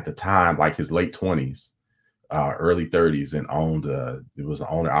 man, at the time, like his late 20s, early 30s, and it was an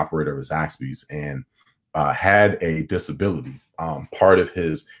owner operator of Zaxby's, and had a disability. Part of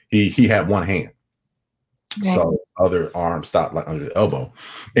he had one hand. Right. So other arm stopped like under the elbow,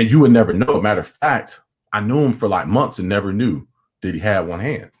 and you would never know. Matter of fact, I knew him for like months and never knew that he had one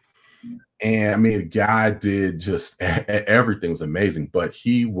hand. And I mean, the guy did just everything was amazing, but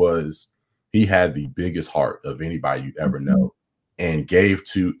he had the biggest heart of anybody you ever know, and gave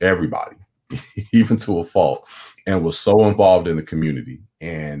to everybody, even to a fault, and was so involved in the community.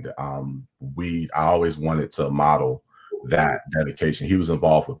 And I always wanted to model that dedication. He was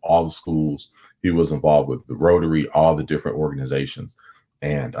involved with all the schools. He was involved with the Rotary, all the different organizations.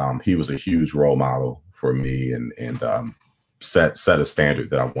 And he was a huge role model for me, and set a standard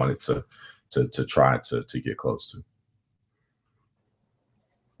that I wanted to try to get close to.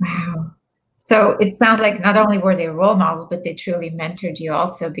 Wow. So it sounds like not only were they role models, but they truly mentored you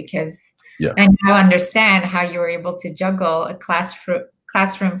also, because I now understand how you were able to juggle a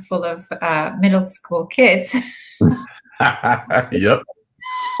classroom full of middle school kids. Yep.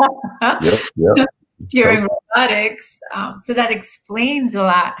 During robotics. So that explains a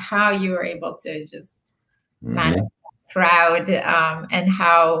lot how you were able to just manage the crowd, and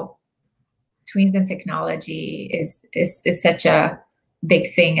how Tweens and Technology is such a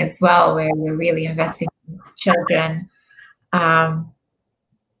big thing as well, where you're really investing in children.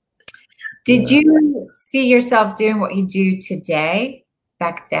 Did you see yourself doing what you do today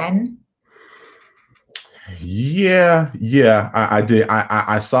back then? Yeah, I did.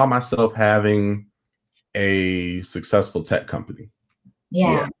 I saw myself having a successful tech company.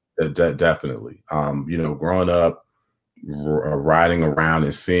 Yeah, definitely. You know, growing up, riding around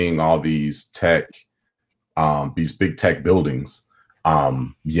and seeing all these big tech buildings.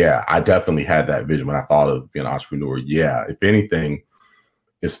 Yeah, I definitely had that vision when I thought of being an entrepreneur. Yeah, if anything,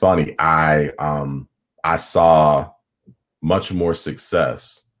 it's funny. I saw much more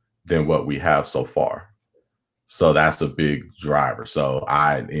success than what we have so far. So that's a big driver. So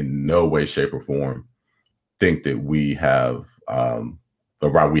I, in no way, shape, or form, think that we have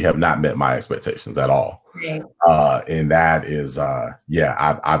not met my expectations at all. right. And that is,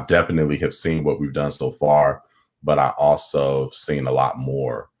 yeah, I've definitely have seen what we've done so far, but I also have seen a lot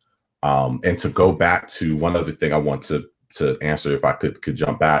more. And to go back to one other thing I want to answer, if I could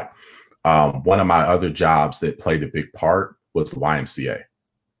jump back. One of my other jobs that played a big part was the YMCA.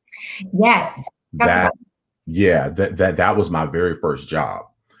 Yes. That was my very first job.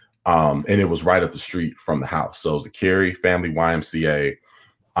 And it was right up the street from the house. So it was the Cary Family YMCA.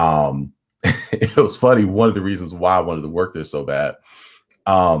 It was funny. One of the reasons why I wanted to work there so bad,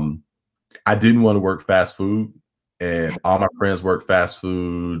 I didn't want to work fast food, and all my friends worked fast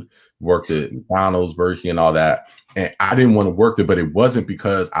food, worked at McDonald's, Burger King, and all that. And I didn't want to work there, but it wasn't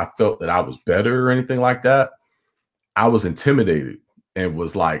because I felt that I was better or anything like that. I was intimidated and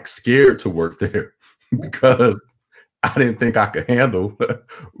was like scared to work there because I didn't think I could handle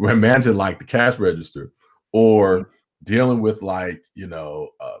managing like the cash register or dealing with like, you know,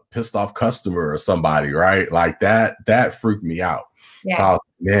 a pissed off customer or somebody, right? Like that freaked me out. Yeah. So I was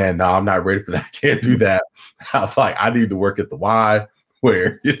like, man, no, I'm not ready for that. I can't do that. I was like, I need to work at the Y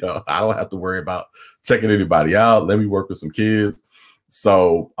where, you know, I don't have to worry about checking anybody out. Let me work with some kids.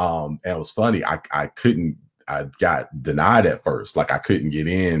 So, and it was funny. I got denied at first. Like I couldn't get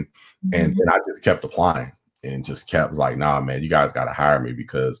in, and then I just kept applying and just kept like, nah, man, you guys got to hire me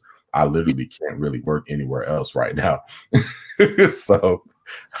because I literally can't really work anywhere else right now. So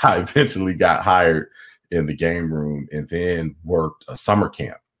I eventually got hired in the game room and then worked a summer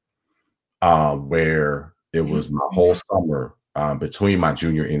camp where it was my whole summer between my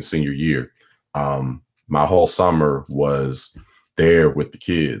junior and senior year. My whole summer was there with the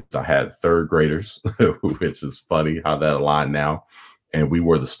kids. I had third graders, which is funny how that aligned now. And we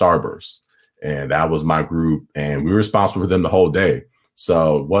were the Starbursts. And that was my group. And we were responsible for them the whole day.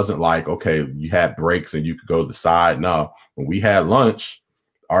 So it wasn't like, okay, you had breaks and you could go to the side. No, when we had lunch,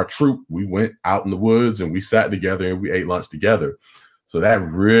 our troop, we went out in the woods and we sat together and we ate lunch together. So that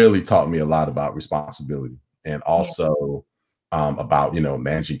really taught me a lot about responsibility and also about, you know,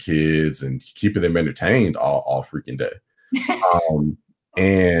 managing kids and keeping them entertained all freaking day.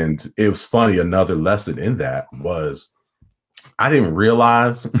 And it was funny. Another lesson in that was I didn't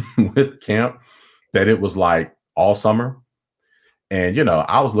realize with camp that it was like all summer. And, you know,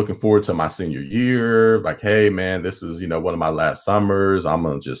 I was looking forward to my senior year. Like, hey, man, this is, you know, one of my last summers. I'm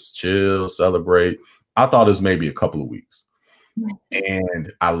going to just chill, celebrate. I thought it was maybe a couple of weeks.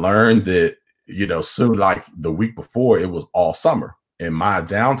 And I learned that, you know, soon, like the week before, it was all summer. And my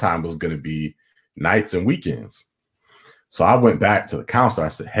downtime was going to be nights and weekends. So I went back to the counselor. I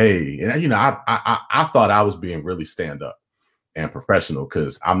said, hey, and, you know, I thought I was being really stand up and professional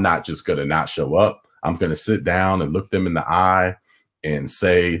because I'm not just going to not show up. I'm going to sit down and look them in the eye and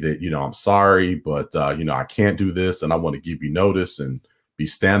say that, you know, I'm sorry, but, you know, I can't do this and I want to give you notice and be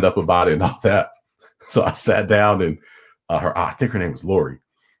stand up about it and all that. So I sat down and I think her name was Lori.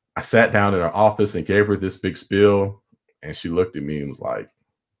 I sat down in her office and gave her this big spiel. And she looked at me and was like,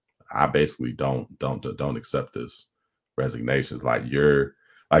 I basically don't accept this resignation. It's like,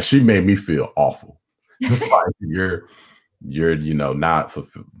 she made me feel awful. Like you're, you know, not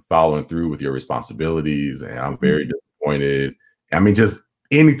following through with your responsibilities. And I'm very disappointed. I mean, just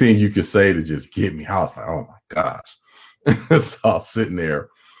anything you could say to just get me. I was like, oh my gosh. So I was sitting there,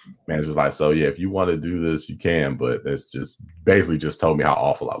 manager's like, so yeah, if you want to do this, you can, but it's just basically just told me how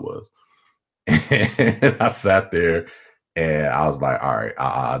awful I was. And I sat there and I was like, all right,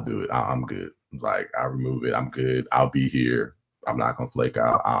 I'll do it. I'm good. It's like, I'll remove it. I'm good. I'll be here. I'm not gonna flake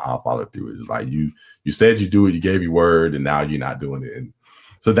out. I'll follow through it. It's like you said you do it, you gave your word, and now you're not doing it. And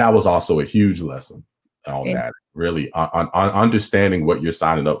so that was also a huge lesson on that. Really on understanding what you're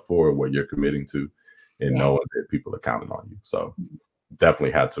signing up for, what you're committing to, and knowing that people are counting on you. So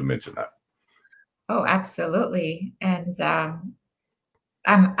definitely had to mention that. Oh, absolutely. And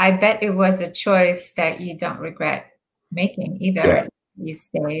I bet it was a choice that you don't regret making either. Yeah. You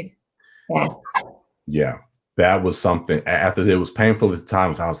stayed. Yes. Yeah. That was something, after it was painful at the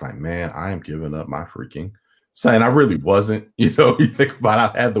time, I was like, man, I am giving up my freaking saying. I really wasn't, you think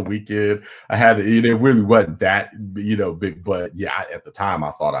about it, I had the weekend, I had to eat. It really wasn't that, big, but yeah, at the time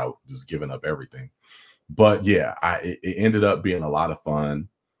I thought I was giving up everything. But yeah, it ended up being a lot of fun.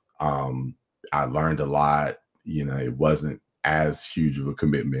 I learned a lot, it wasn't as huge of a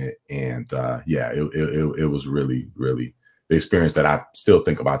commitment. And yeah, it was really, really the experience that I still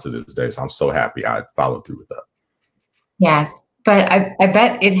think about to this day. So I'm so happy I followed through with that. Yes, but I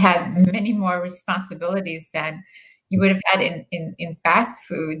bet it had many more responsibilities than you would have had in fast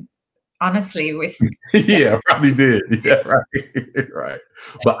food, honestly. With yeah, probably did. Yeah, right.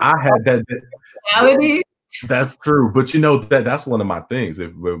 But I had that. That's true. But that's one of my things.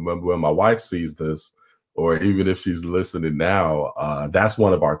 If when my wife sees this, or even if she's listening now, that's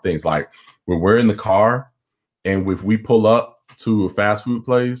one of our things. Like when we're in the car, and if we pull up to a fast food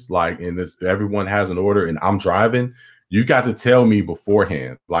place, like, and everyone has an order, and I'm driving, you got to tell me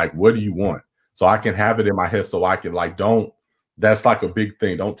beforehand, like, what do you want? So I can have it in my head, so I can that's like a big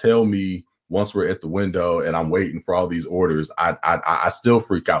thing. Don't tell me once we're at the window and I'm waiting for all these orders. I still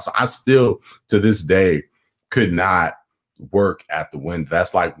freak out. So I still, to this day, could not work at the window.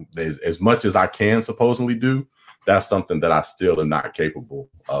 That's like, as much as I can supposedly do, that's something that I still am not capable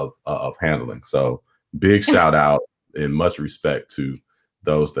of handling. So big shout out and much respect to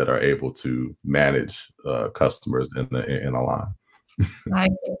those that are able to manage customers in a line.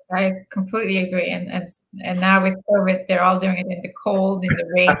 I completely agree. And now with COVID, they're all doing it in the cold, in the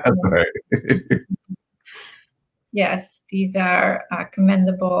rain. Right. Yes, these are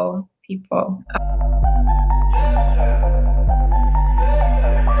commendable people.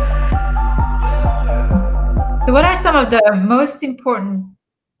 So what are some of the most important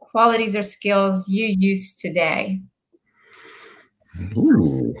qualities or skills you use today?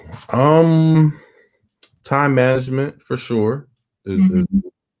 Ooh, time management for sure is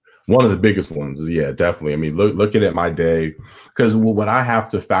one of the biggest ones. Yeah, definitely. I mean, looking at my day, because what I have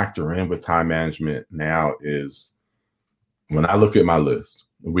to factor in with time management now is when I look at my list,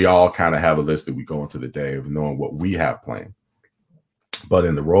 we all kind of have a list that we go into the day of knowing what we have planned. But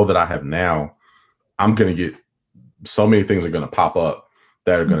in the role that I have now, I'm going to get so many things are going to pop up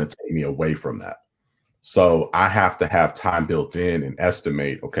that are going to take me away from that. So I have to have time built in and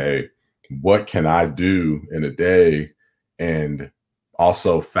estimate, okay, what can I do in a day, and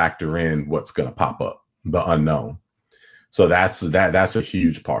also factor in what's going to pop up, the unknown. So that's a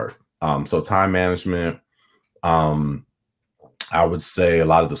huge part. So time management, I would say a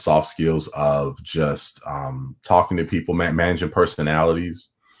lot of the soft skills of just talking to people, managing personalities,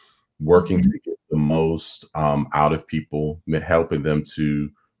 working to get the most out of people, helping them to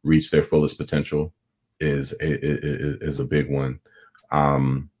reach their fullest potential is a big one.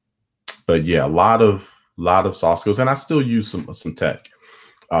 But yeah, a lot of soft skills, and I still use some tech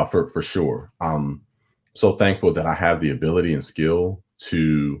for sure. So thankful that I have the ability and skill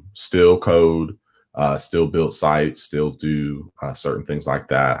to still code, still build sites, still do certain things like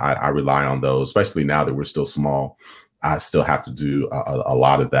that. I rely on those, especially now that we're still small. I still have to do a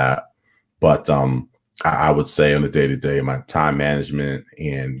lot of that. But I would say on the day-to-day, my time management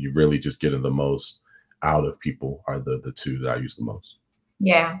and you really just getting the most out of people are the two that I use the most.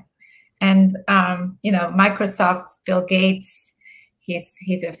 Yeah. And, Microsoft's Bill Gates,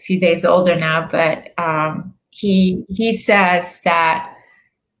 he's a few days older now, but he says that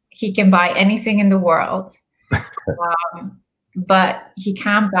he can buy anything in the world, but he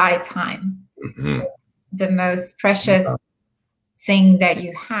can't buy time. The most precious thing that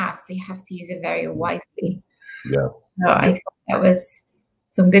you have. So you have to use it very wisely. Yeah. So I thought that was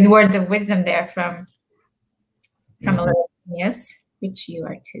some good words of wisdom there from a little genius, which you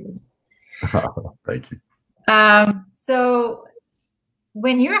are too. Thank you. So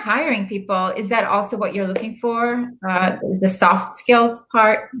when you're hiring people, is that also what you're looking for? The soft skills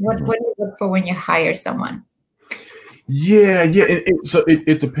part? What do you look for when you hire someone? Yeah. So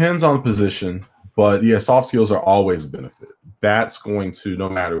it depends on the position, But yeah, soft skills are always a benefit. That's going to, no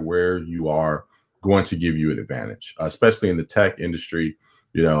matter where you are, going to give you an advantage, especially in the tech industry.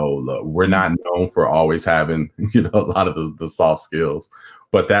 You know, we're not known for always having, you know, a lot of the soft skills,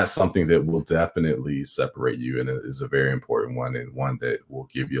 but that's something that will definitely separate you, and it is a very important one, and one that will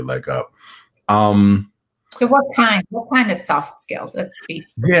give you a leg up. So what kind of soft skills? Let's speak.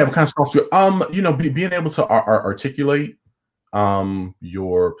 Yeah, what kind of soft skills? You know, being able to articulate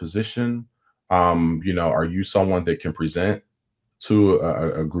your position. You know, are you someone that can present to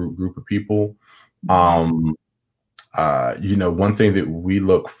a group of people? You know, one thing that we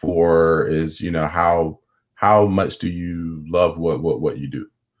look for is, you know, how much do you love what you do?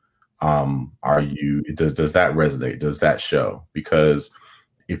 Does that resonate? Does that show? Because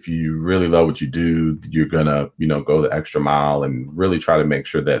if you really love what you do, you're gonna, you know, go the extra mile and really try to make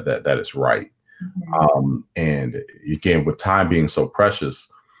sure that it's right. And again, with time being so precious,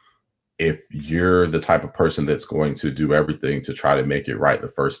 if you're the type of person that's going to do everything to try to make it right the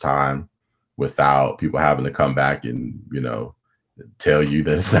first time without people having to come back and, you know, tell you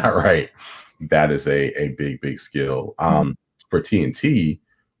that it's not right, that is a big skill. For T&T,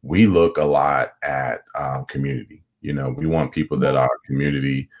 we look a lot at community. You know, we want people that are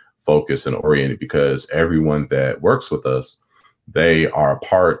community focused and oriented, because everyone that works with us, they are a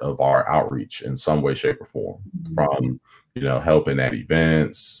part of our outreach in some way, shape, or form, from, you know, helping at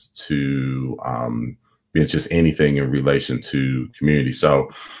events to just anything in relation to community. So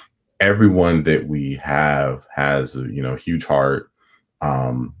everyone that we have has a, you know, huge heart,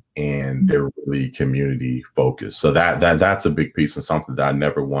 and they're really community focused. So that's a big piece, and something that I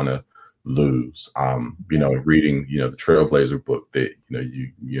never want to lose. You know, reading, you know, the Trailblazer book that, you know,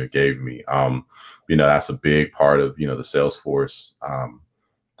 you gave me, you know, that's a big part of, you know, the Salesforce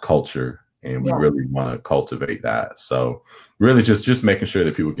culture, and we really want to cultivate that. So really just making sure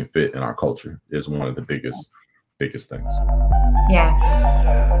that people can fit in our culture is one of the biggest things. Yes.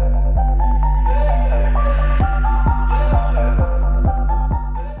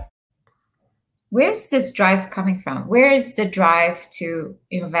 Where's this drive coming from? Where is the drive to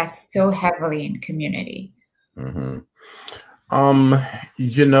invest so heavily in community? You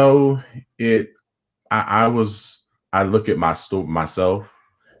know, I look at myself,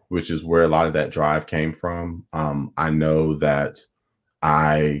 which is where a lot of that drive came from. I know that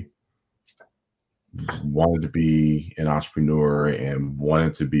I wanted to be an entrepreneur and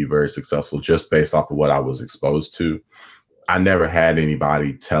wanted to be very successful just based off of what I was exposed to. I never had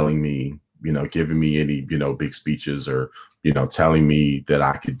anybody telling me, you know, giving me any, you know, big speeches, or, you know, telling me that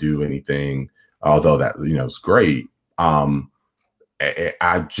I could do anything, although that, you know, is great. I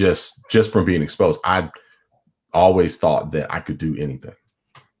just from being exposed, I always thought that I could do anything.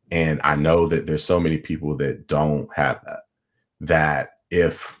 And I know that there's so many people that don't have that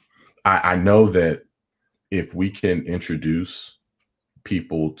if I know that if we can introduce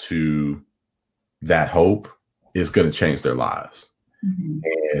people to that hope, it's going to change their lives.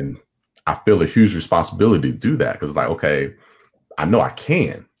 And I feel a huge responsibility to do that, because, like, okay, I know I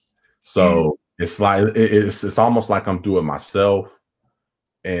can. So it's like it's almost like I'm doing myself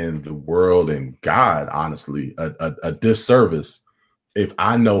and the world and God, honestly, a disservice if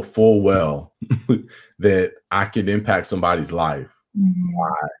I know full well that I can impact somebody's life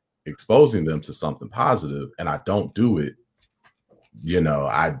by exposing them to something positive, and I don't do it. You know,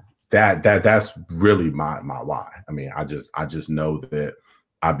 that's really my why. I mean, I just know that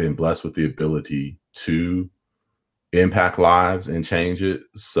I've been blessed with the ability to impact lives and change it.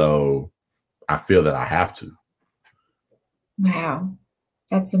 So I feel that I have to. Wow,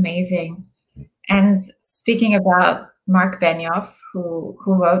 that's amazing. And speaking about Mark Benioff, who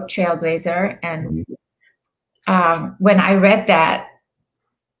wrote Trailblazer, and when I read that,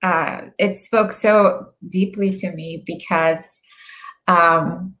 it spoke so deeply to me, because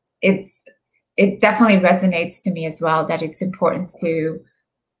it definitely resonates to me as well, that it's important to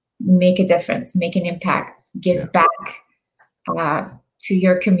make a difference, make an impact, give back to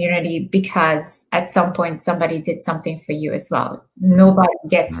your community, because at some point somebody did something for you as well. Nobody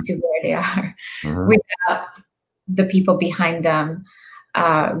gets to where they are without the people behind them,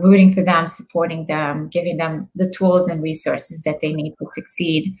 rooting for them, supporting them, giving them the tools and resources that they need to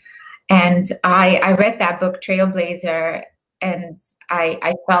succeed. And I read that book, Trailblazer, and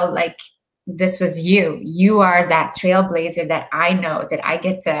I felt like this was you. You are that trailblazer that I know, that I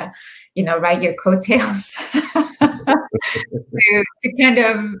get to, you know, write your coattails to kind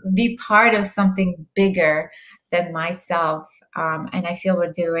of be part of something bigger than myself. And I feel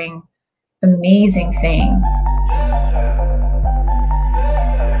we're doing amazing things.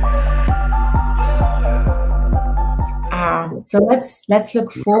 So let's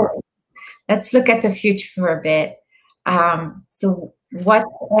look forward. let's look at the future for a bit. So what's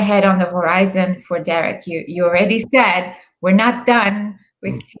ahead on the horizon for Derrick? You already said we're not done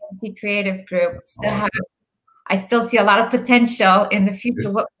with T&T Creative Group. So I still see a lot of potential in the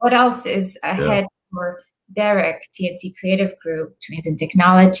future. What else is ahead for Derrick, T&T Creative Group, Tweens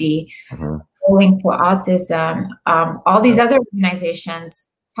Technology, Bowling for Autism, all these other organizations?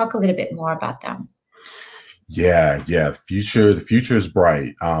 Talk a little bit more about them. Yeah. The future is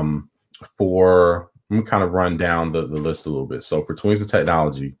bright. Let me kind of run down the list a little bit. So for Tweens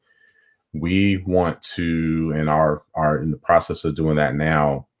Technology, we want to, and are in the process of doing that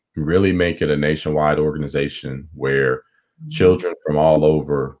now, really make it a nationwide organization where children from all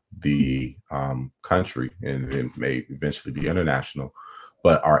over the country, and it may eventually be international,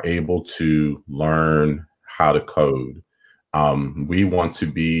 but are able to learn how to code. We want to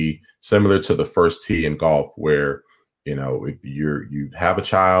be similar to the first tee in golf, where, you know, if you have a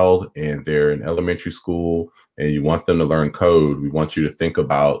child and they're in elementary school and you want them to learn code, we want you to think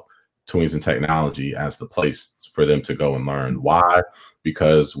about Tweens Technology as the place for them to go and learn. Why?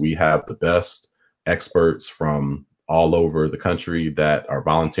 Because we have the best experts from all over the country that are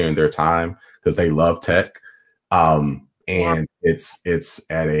volunteering their time because they love tech. And it's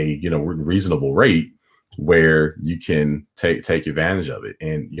at a, you know, reasonable rate where you can take advantage of it.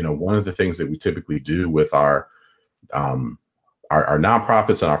 And, you know, one of the things that we typically do with our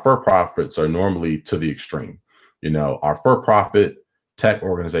nonprofits and our for-profits are normally to the extreme. You know, our for-profit tech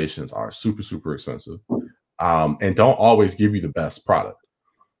organizations are super expensive and don't always give you the best product.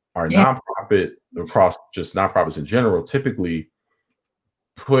 Our nonprofit, across just nonprofits in general, typically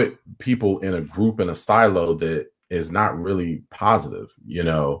put people in a group, in a silo that is not really positive, you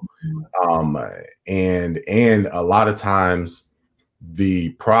know. And a lot of times the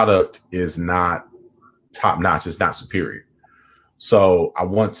product is not top notch, it's not superior. So I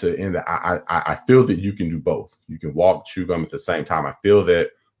want to end that. I feel that you can do both. You can walk, chew gum at the same time. I feel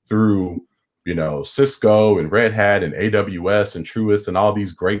that through, you know, Cisco and Red Hat and AWS and Truist and all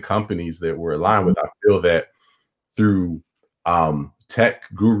these great companies that we're aligned with, I feel that through tech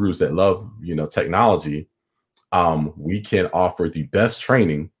gurus that love, you know, technology, we can offer the best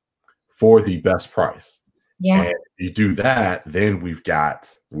training for the best price. And if you do that, then we've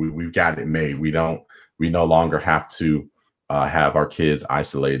got it made. We no longer have to have our kids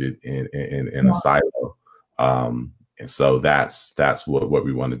isolated in a silo. And so that's what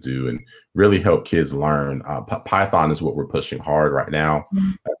we want to do, and really help kids learn. Python is what we're pushing hard right now.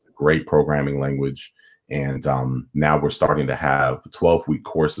 That's a great programming language. And now we're starting to have 12-week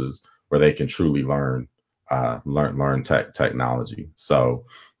courses where they can truly learn technology. So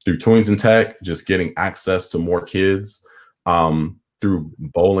through Tweens and Tech, just getting access to more kids. Through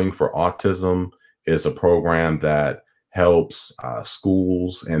Bowling for Autism is a program that helps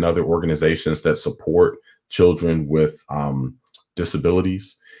schools and other organizations that support children with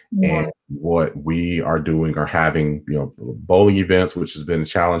disabilities. And what we are doing are having, you know, bowling events, which has been a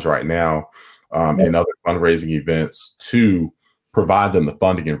challenge right now, and other fundraising events to provide them the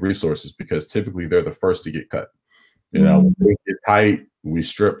funding and resources, because typically they're the first to get cut. You know, when we get tight, we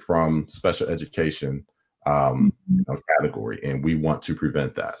strip from special education category, and we want to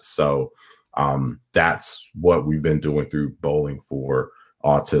prevent that. So that's what we've been doing through Bowling for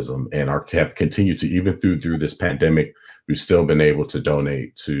Autism, and have continued to, even through this pandemic, we've still been able to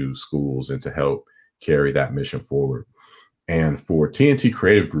donate to schools and to help carry that mission forward. And for T&T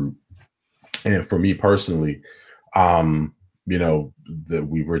Creative Group, and for me personally, you know,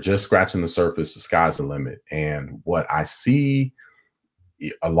 we were just scratching the surface. The sky's the limit. And what I see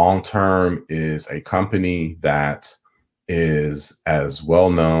a long term is a company that is as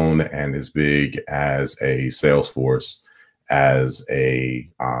well known and as big as a Salesforce, as a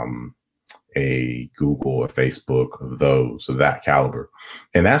Google, a Facebook, of that caliber.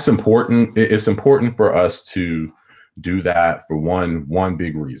 And that's important. It's important for us to do that for one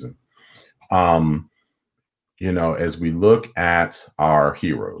big reason. You know, as we look at our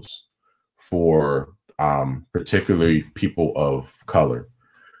heroes, for particularly people of color,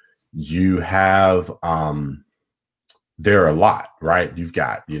 you have there are a lot, right? You've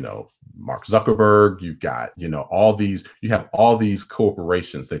got, you know, Mark Zuckerberg, you've got, you know, you have all these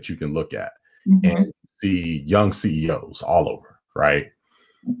corporations that you can look at and see young CEOs all over, right?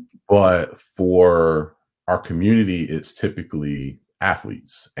 But for our community, it's typically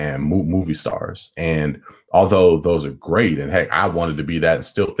athletes and movie stars. And although those are great, and heck, I wanted to be that and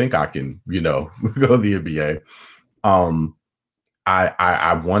still think I can, you know, go to the NBA.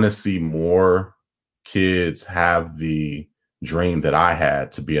 I want to see more kids have the dream that I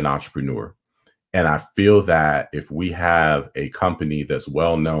had to be an entrepreneur. And I feel that if we have a company that's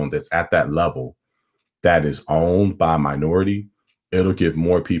well known, that's at that level, that is owned by a minority, it'll give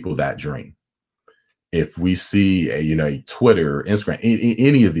more people that dream. If we see a Twitter, Instagram,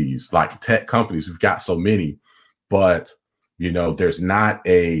 any of these like tech companies, we've got so many, but there's not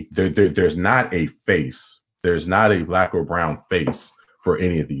a there's not a face, there's not a black or brown face for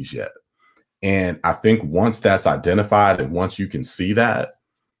any of these yet. And I think once that's identified and once you can see that,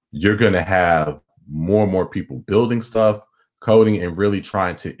 you're going to have more and more people building stuff, coding, and really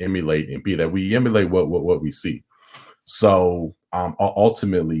trying to emulate and be that we emulate what we see. So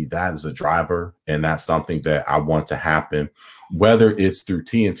ultimately, that is a driver, and that's something that I want to happen, whether it's through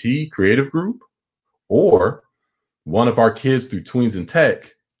T&T Creative Group or one of our kids through Tweens and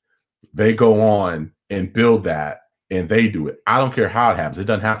Tech. They go on and build that, and they do it. I don't care how it happens. It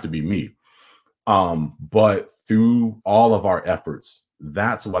doesn't have to be me. But through all of our efforts,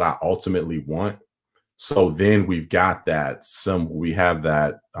 that's what I ultimately want. So then we've got that. We have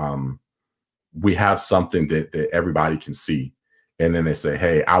that. We have something that everybody can see, and then they say,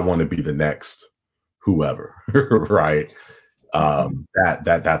 "Hey, I want to be the next whoever," right?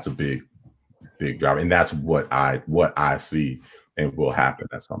 That's a big driver, and that's what I see and will happen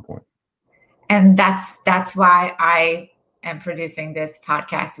at some point. And that's why I am producing this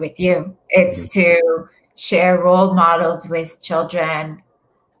podcast with you. It's to share role models with children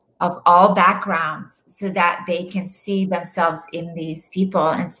of all backgrounds, so that they can see themselves in these people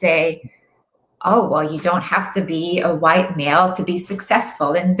and say, oh, well, you don't have to be a white male to be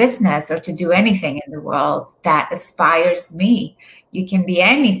successful in business or to do anything in the world that aspires me. You can be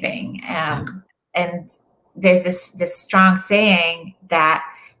anything. And there's this strong saying that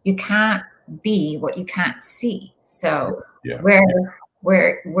you can't be what you can't see. So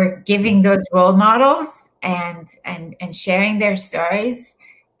we're giving those role models and sharing their stories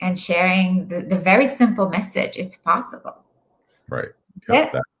and sharing the very simple message. It's possible. Right.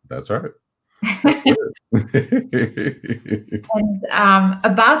 Yep, that's right. And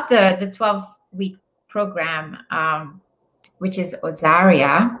about the 12-week program, which is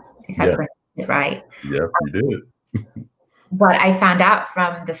Ozaria, if I pronounced it right. Yeah, you did. What I found out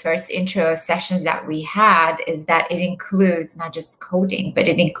from the first intro sessions that we had is that it includes not just coding, but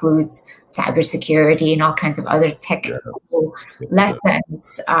it includes cybersecurity and all kinds of other technical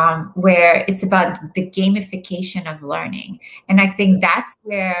lessons, where it's about the gamification of learning. And I think that's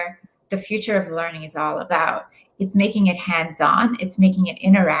where the future of learning is all about. It's making it hands-on, it's making it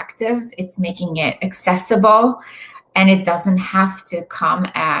interactive, it's making it accessible, and it doesn't have to come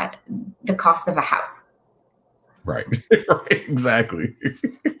at the cost of a house. Right. Right. Exactly.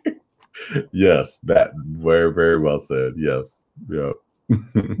 Yes, that very, very well said. Yes. Yeah.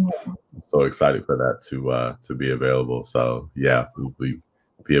 I'm so excited for that to be available. So yeah, we'll be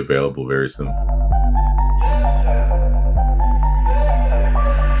available very soon.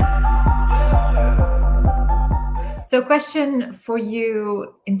 So question for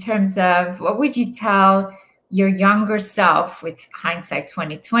you in terms of what would you tell your younger self with hindsight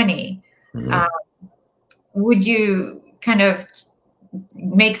 2020? Would you kind of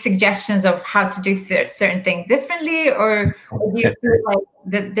make suggestions of how to do certain things differently, or do you feel like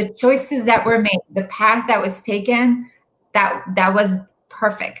the choices that were made, the path that was taken, that was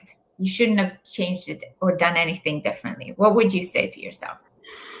perfect? You shouldn't have changed it or done anything differently. What would you say to yourself?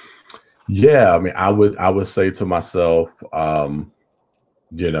 Yeah, I mean, I would say to myself,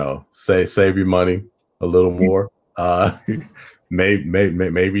 save your money a little more.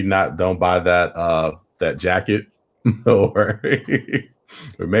 Maybe not. Don't buy that jacket, or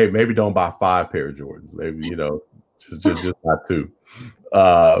maybe don't buy 5 pair of Jordans. Maybe just buy 2.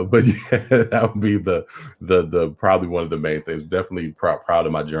 But yeah, that would be the probably one of the main things. Definitely proud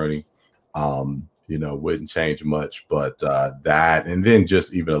of my journey. Wouldn't change much, but that, and then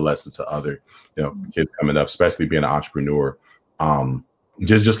just even a lesson to other kids coming up, especially being an entrepreneur.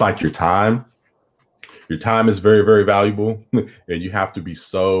 Just like your time is very, very valuable, and you have to be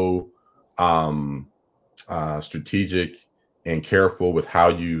so strategic and careful with how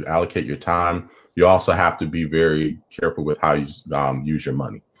you allocate your time. You also have to be very careful with how you use your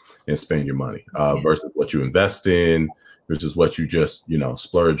money and spend your money versus what you invest in versus what you just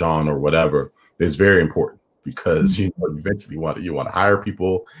splurge on or whatever. Is very important, because eventually you want to hire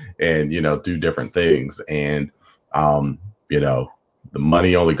people and do different things, and the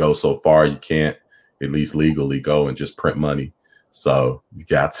money only goes so far. You can't, at least legally, go and just print money. So you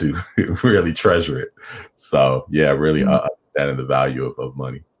got to really treasure it. So yeah, really understanding the value of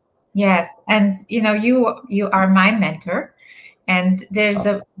money. Yes, and you are my mentor, and there's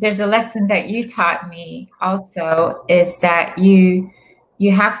a lesson that you taught me also, is that you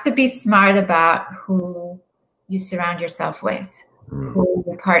you have to be smart about who you surround yourself with, who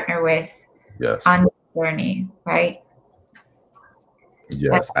you partner with on the journey, right?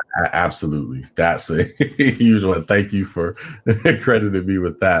 Yes, absolutely. That's a huge one. Thank you for crediting me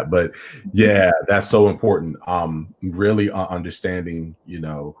with that. But yeah, that's so important. Really understanding, you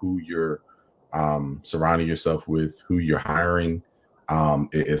know, who you're surrounding yourself with, who you're hiring.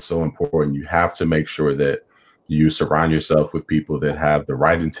 It's so important. You have to make sure that you surround yourself with people that have the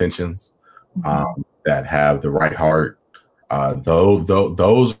right intentions, that have the right heart.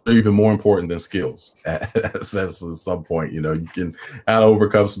 Those are even more important than skills. At some point, you know, you can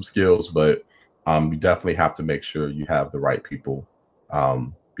overcome some skills, but you definitely have to make sure you have the right people,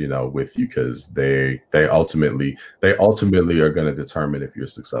 you know, with you, because they ultimately are going to determine if you're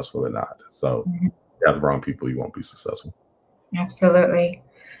successful or not. So if you have the wrong people, you won't be successful. Absolutely.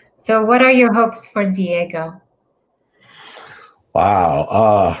 So what are your hopes for Diego? Wow.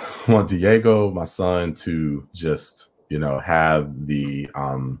 I want Diego, my son, to just, you know, have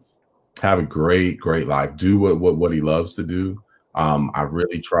a great life, do what he loves to do. I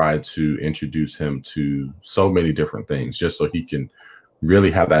really tried to introduce him to so many different things, just so he can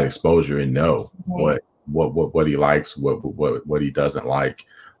really have that exposure and know what he likes, what he doesn't like.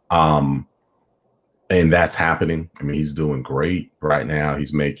 And that's happening. I mean, he's doing great right now.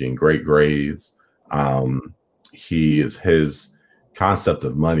 He's making great grades. His concept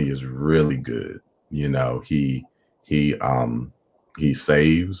of money is really good. You know, he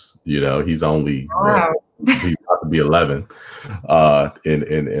saves. You know, he's only he's about to be 11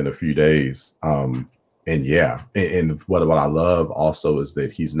 in a few days. And yeah, and what I love also is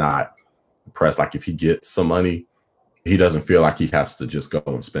that he's not pressed. Like, if he gets some money, he doesn't feel like he has to just go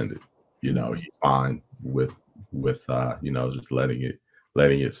and spend it. You know, he's fine with you know, just letting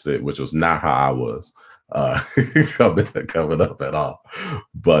it sit, which was not how I was coming up at all.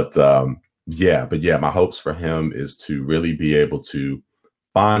 But yeah, my hopes for him is to really be able to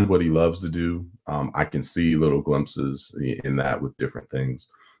find what he loves to do. I can see little glimpses in that with different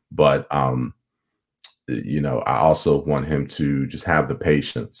things, but you know, I also want him to just have the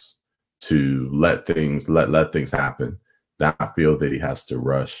patience to let things happen, not feel that he has to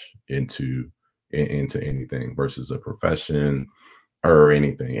rush into anything versus a profession or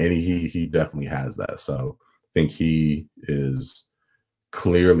anything. And he definitely has that. So I think he is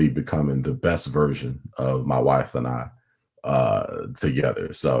clearly becoming the best version of my wife and I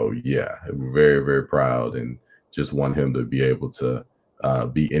together. So yeah, I'm very proud, and just want him to be able to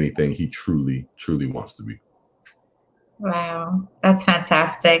be anything he truly wants to be. Wow, that's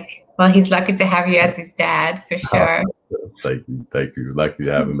fantastic. Well, he's lucky to have you as his dad, for sure. Thank you. Lucky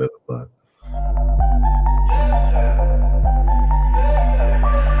to have him as a son.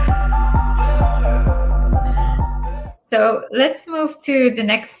 So let's move to the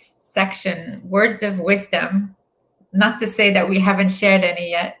next section, words of wisdom. Not to say that we haven't shared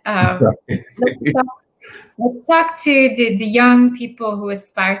any yet. Let's talk to the young people who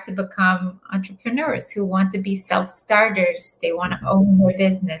aspire to become entrepreneurs, who want to be self-starters. They want to own their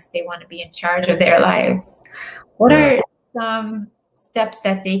business. They want to be in charge of their lives. What are some steps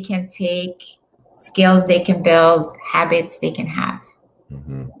that they can take, skills they can build, habits they can have?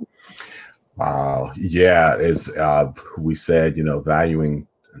 Yeah, as we said, you know, valuing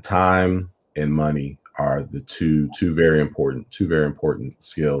time and money are the two very important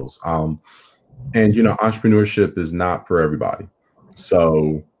skills. And you know, entrepreneurship is not for everybody.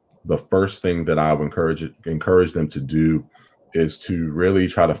 So the first thing that I would encourage them to do is to really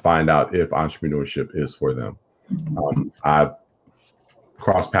try to find out if entrepreneurship is for them. I've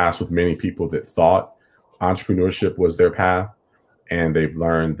crossed paths with many people that thought entrepreneurship was their path, and they've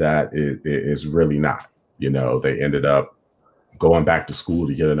learned that it is really not. You know, they ended up going back to school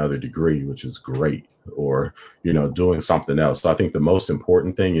to get another degree, which is great, or, you know, doing something else. So I think the most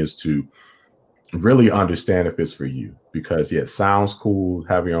important thing is to really understand if it's for you, because yeah, it sounds cool,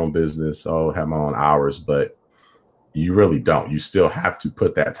 have your own business, have my own hours, but you really don't. You still have to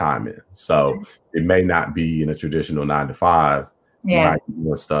put that time in. So it may not be in a traditional 9 to 5. You might be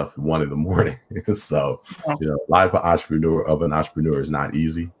doing stuff 1 in the morning. So, you know, life of an entrepreneur is not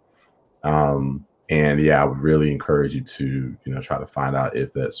easy. And yeah, I would really encourage you to, you know, try to find out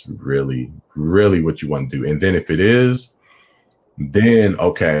if that's really what you want to do. And then if it is, then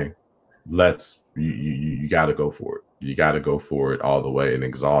okay, you got to go for it. You got to go for it all the way and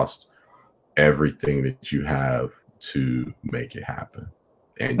exhaust everything that you have to make it happen.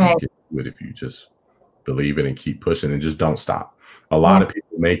 And you can do it if you just believe it and keep pushing and just don't stop. A lot of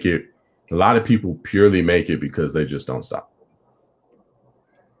people make it. A lot of people purely make it because they just don't stop.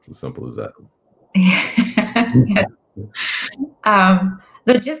 It's as simple as that.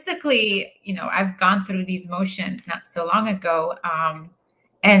 logistically, I've gone through these motions not so long ago,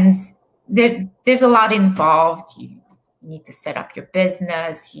 and there's a lot involved. You need to set up your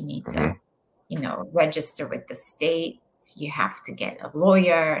business. You need to, register with the state. You have to get a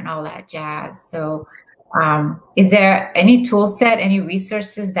lawyer and all that jazz. So, is there any tool set, any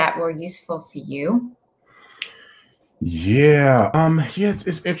resources that were useful for you? Yeah,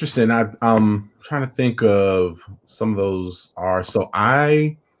 it's interesting. I'm trying to think of some of those are. So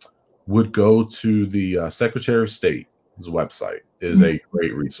I would go to the Secretary of State's website. Is a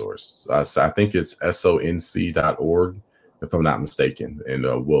great resource. So I think it's sonc.org, if I'm not mistaken, and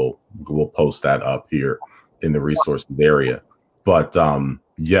we'll post that up here in the resources area. But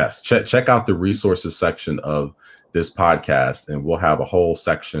yes, check out the resources section of this podcast, and we'll have a whole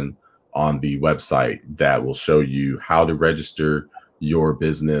section on the website that will show you how to register your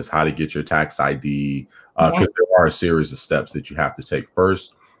business, how to get your tax ID, because there are a series of steps that you have to take.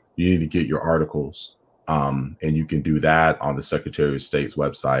 First, you need to get your articles, and you can do that on the Secretary of State's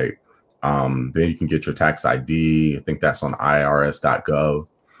website. Then you can get your tax ID. I think that's on irs.gov.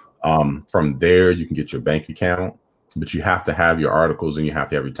 From there, you can get your bank account, but you have to have your articles and you have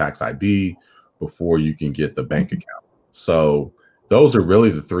to have your tax ID before you can get the bank account. So those are really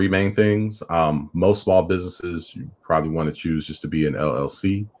the three main things. Most small businesses, you probably want to choose just to be an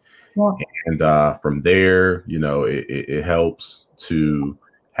LLC. Yeah. And from there, it helps to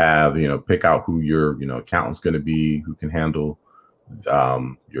have, pick out who your, accountant's going to be, who can handle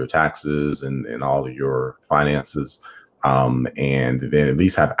your taxes and all of your finances. And then at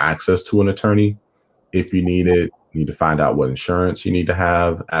least have access to an attorney if you need it. You need to find out what insurance you need to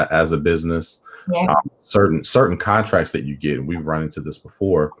have as a business. Yeah. Certain contracts that you get, and we've run into this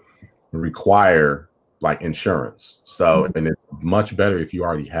before, require like insurance. So, and it's much better if you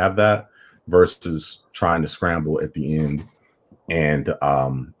already have that versus trying to scramble at the end and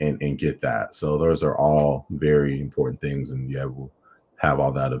get that. So those are all very important things, and yeah, we'll have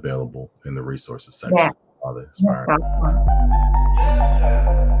all that available in the resources section. Yeah. All the inspiring.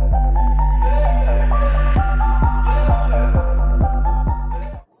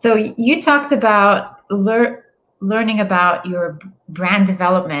 So you talked about learning about your brand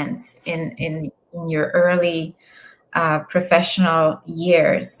development in your early professional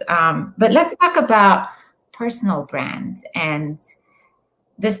years. But let's talk about personal brand and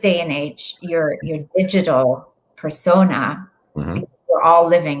this day and age, your digital persona. Mm-hmm. We're all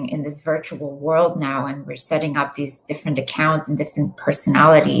living in this virtual world now, and we're setting up these different accounts and different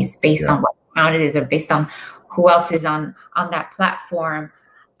personalities based on what account it is, or based on who else is on that platform.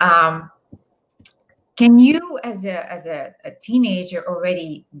 Can you, as a teenager,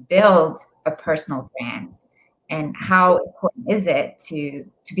 already build a personal brand? And how important is it to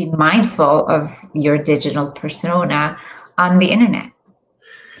be mindful of your digital persona on the internet?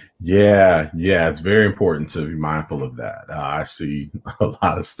 Yeah, it's very important to be mindful of that. I see a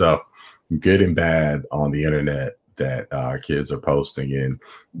lot of stuff, good and bad, on the internet that our kids are posting. And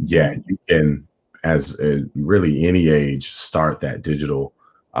yeah, you can, as really any age, start that digital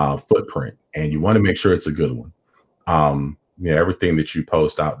footprint, and you want to make sure it's a good one. Everything that you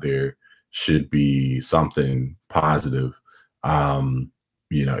post out there should be something positive.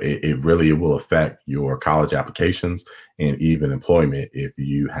 It really will affect your college applications and even employment if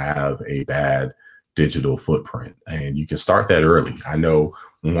you have a bad digital footprint. And you can start that early. I know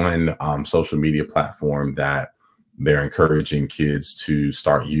one social media platform that they're encouraging kids to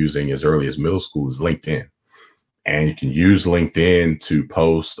start using as early as middle school is LinkedIn. And you can use LinkedIn to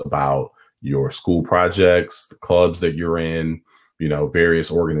post about your school projects, the clubs that you're in,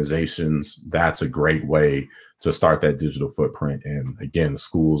 various organizations. That's a great way to start that digital footprint. And again, the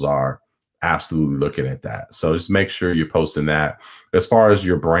schools are absolutely looking at that. So just make sure you're posting that. As far as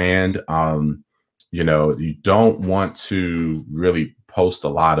your brand, you don't want to really post a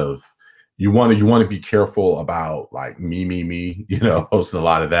lot of, you want to be careful about like me, posting a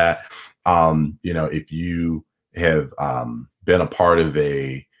lot of that. If you have been a part of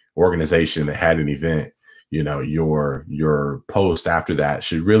a organization that had an event, your post after that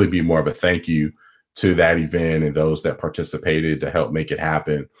should really be more of a thank you to that event and those that participated to help make it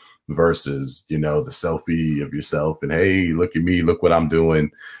happen, versus, the selfie of yourself and, hey, look at me, look what I'm doing,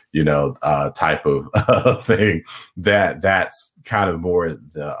 type of thing. That's kind of more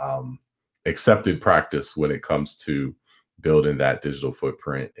the accepted practice when it comes to building that digital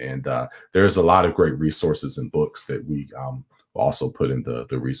footprint. And there's a lot of great resources and books that we also put in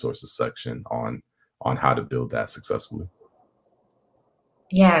the resources section on how to build that successfully.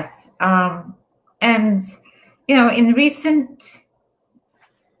 Yes. And, in recent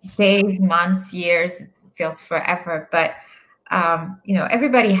days, months, years, it feels forever, but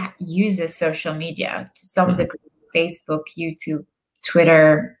everybody uses social media to some degree. Facebook, YouTube,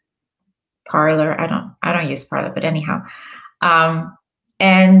 Twitter, Parler. I don't use Parler, but anyhow.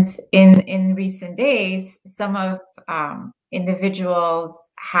 And in recent days, some of individuals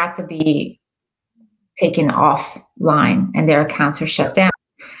had to be taken offline and their accounts were shut down.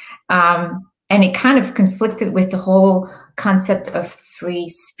 And it kind of conflicted with the whole concept of free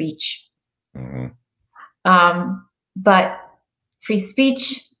speech. But free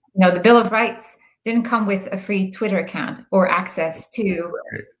speech, the Bill of Rights didn't come with a free Twitter account or access to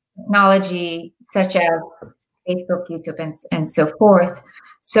technology such as Facebook, YouTube, and so forth.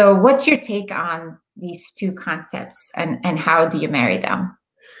 So what's your take on these two concepts, and how do you marry them?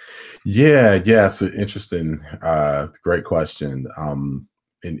 Yeah, it's an interesting, great question. And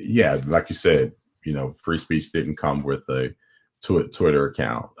yeah, like you said, free speech didn't come with a Twitter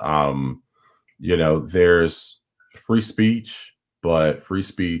account. There's free speech, but free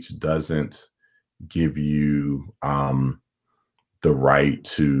speech doesn't give you the right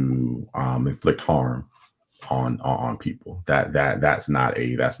to inflict harm on people. That's not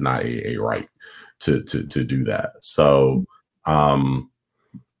a right to do that. So and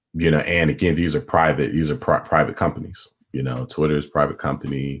again, these are private companies. Twitter is a private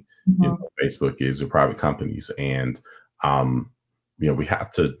company. Facebook is a private companies, and we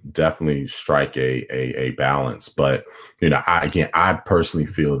have to definitely strike a balance. But I personally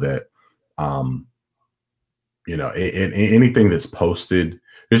feel that anything that's posted,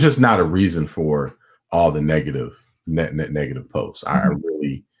 there's just not a reason for all the negative posts. I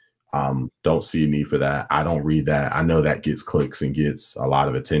really don't see a need for that. I don't read that. I know that gets clicks and gets a lot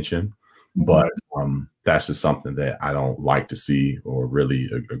of attention, but that's just something that I don't like to see or really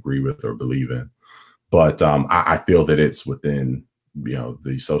agree with or believe in. But I feel that it's within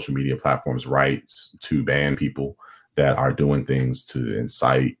the social media platforms' rights to ban people that are doing things to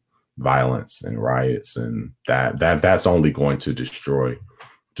incite violence and riots, and that's only going to destroy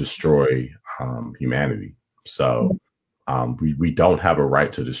humanity. So we don't have a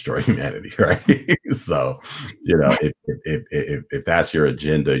right to destroy humanity, right? So if that's your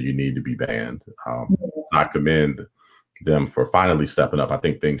agenda, you need to be banned. I commend them for finally stepping up. I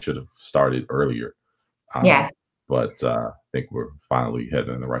think things should have started earlier. But I think we're finally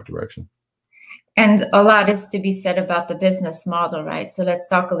heading in the right direction. And a lot is to be said about the business model, right? So let's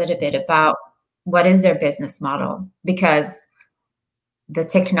talk a little bit about what is their business model, because the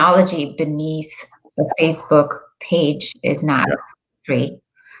technology beneath the Facebook page is not free.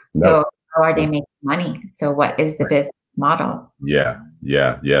 So how are they making money? So what is the business model? Yeah.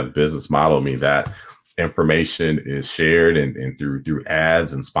 The business model, I mean, that information is shared and through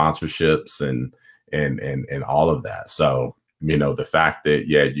ads and sponsorships and all of that. So, the fact that,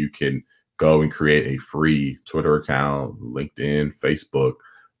 you can go and create a free Twitter account, LinkedIn, Facebook,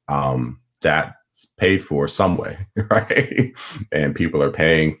 that's paid for some way, right? And people are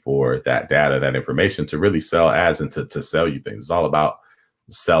paying for that data, that information to really sell ads and to sell you things. It's all about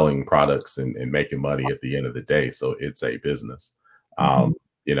selling products and making money at the end of the day. So it's a business.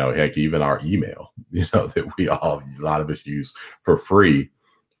 Heck, even our email, that a lot of us use for free,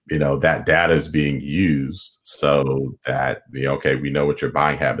 that data is being used so that, we know what your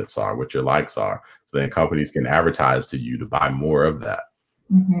buying habits are, what your likes are. So then companies can advertise to you to buy more of that.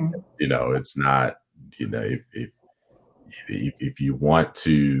 It's not, if you want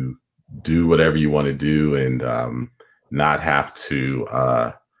to do whatever you want to do and not have to,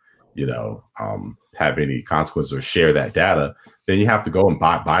 have any consequences or share that data, then you have to go and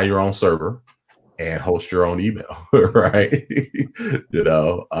buy your own server and host your own email, right?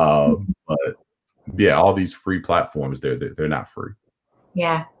 But yeah, all these free platforms, they're not free.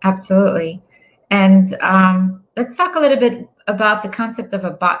 Yeah, absolutely. And let's talk a little bit about the concept of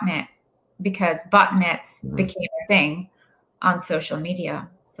a botnet, because botnets became a thing on social media.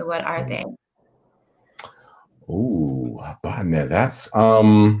 So what are they? Oh, botnet. That's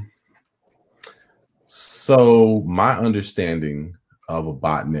so my understanding of a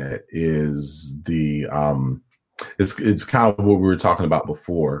botnet is the it's kind of what we were talking about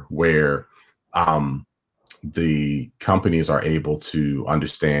before, where the companies are able to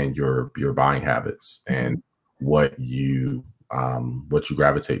understand your buying habits and what you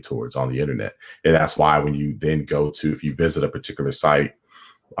gravitate towards on the internet. And that's why when you then if you visit a particular site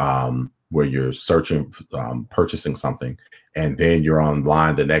where you're searching, purchasing something, and then you're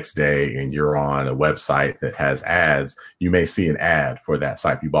online the next day and you're on a website that has ads, you may see an ad for that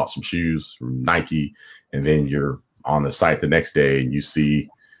site. If you bought some shoes from Nike, and then you're on the site the next day and you see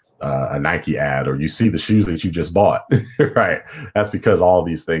a Nike ad, or you see the shoes that you just bought, right? That's because all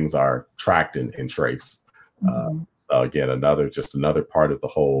these things are tracked and traced. So again, just another part of the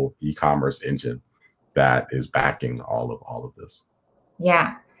whole e-commerce engine that is backing all of this.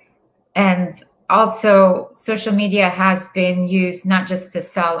 Yeah. And also social media has been used not just to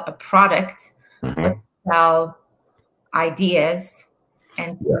sell a product, but to sell ideas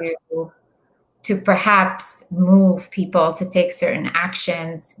and to perhaps move people to take certain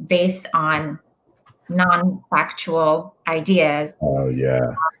actions based on non-factual ideas. Oh,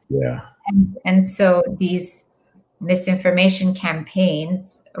 yeah. And so these misinformation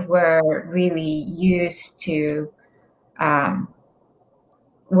campaigns were really used to,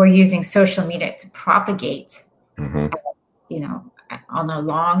 we're using social media to propagate, on a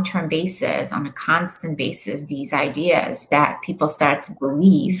long-term basis, on a constant basis, these ideas that people start to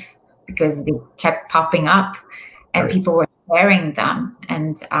believe because they kept popping up and people were sharing them.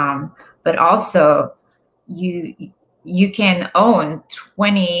 And but also you can own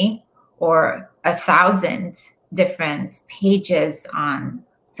 20 or 1,000 different pages on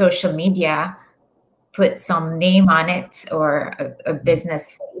social media, put some name on it or a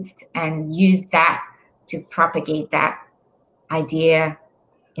business face, and use that to propagate that idea,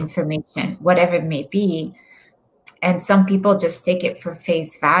 information, whatever it may be. And some people just take it for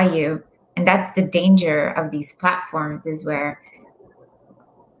face value. And that's the danger of these platforms, is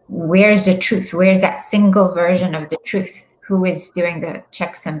where's the truth? Where's that single version of the truth? Who is doing the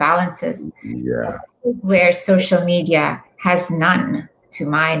checks and balances? Yeah. Where social media has none, to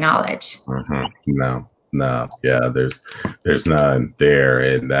my knowledge. No. Yeah, there's none there.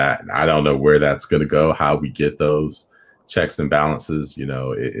 And that, I don't know where that's going to go, how we get those checks and balances.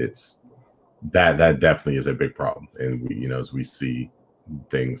 It's that definitely is a big problem. And we, as we see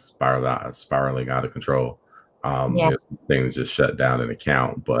things spiraling out of control, things just shut down an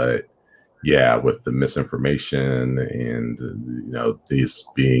account. But yeah, with the misinformation and these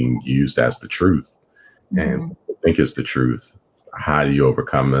being used as the truth, and I think it's the truth. How do you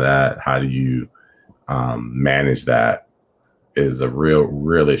overcome that? How do you manage that? Is a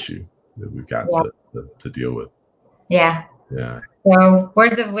real issue that we've got to deal with. Yeah. So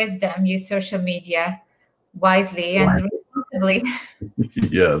words of wisdom: use social media wisely and responsibly.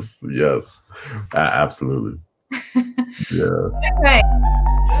 Yes, absolutely. Yeah. Right.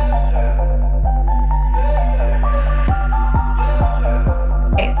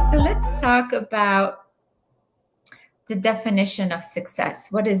 Okay, so let's talk about the definition of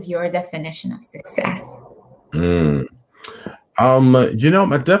success. What is your definition of success? My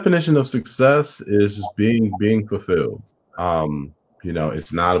definition of success is just being fulfilled.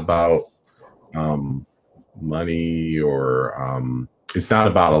 It's not about money or it's not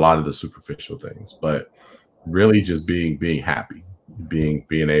about a lot of the superficial things, but really just being happy, being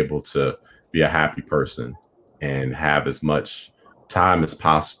able to be a happy person and have as much time as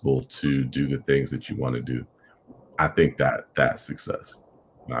possible to do the things that you want to do. I think that's success.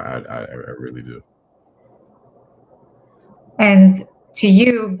 I really do. And to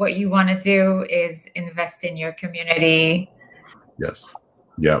you, what you want to do is invest in your community. Yes.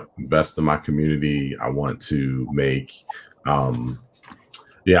 Yep. Invest in my community. I want to make,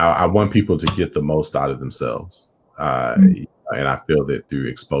 I want people to get the most out of themselves. And I feel that through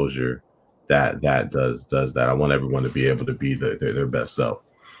exposure, that does that. I want everyone to be able to be their best self,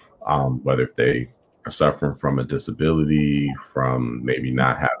 whether if they are suffering from a disability, from maybe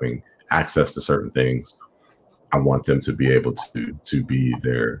not having access to certain things. I want them to be able to be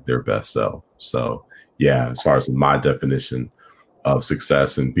their best self. So yeah, as far as my definition of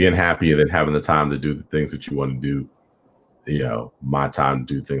success and being happy and then having the time to do the things that you want to do, my time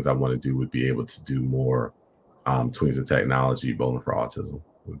to do things I want to do would be able to do more Tweens and Technology, Bowling for Autism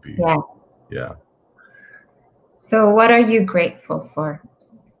would be. Yeah. So what are you grateful for?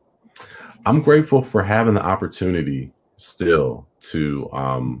 I'm grateful for having the opportunity still to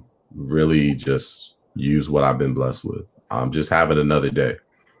really just use what I've been blessed with. Just having another day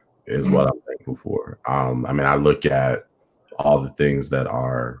is what I'm thankful for. I look at all the things that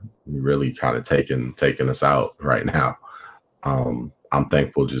are really kind of taking us out right now. I'm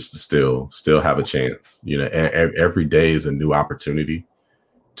thankful just to still have a chance. Every day is a new opportunity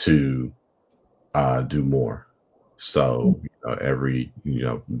to do more. So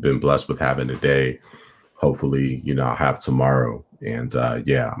been blessed with having a day. Hopefully, I'll have tomorrow. And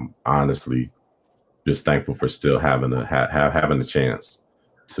I'm honestly just thankful for still having having the chance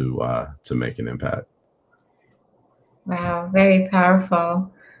to make an impact. Wow, very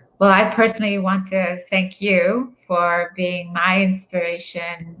powerful. Well, I personally want to thank you for being my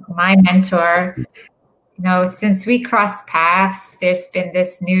inspiration, my mentor. Since we crossed paths, there's been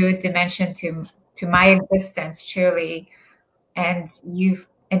this new dimension to my existence, truly. And you've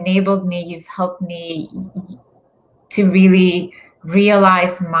enabled me, you've helped me to really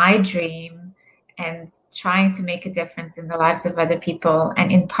realize my dream and trying to make a difference in the lives of other people.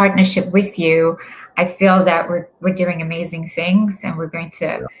 And in partnership with you, I feel that we're doing amazing things, and we're going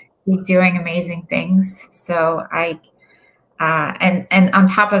to be doing amazing things. So and on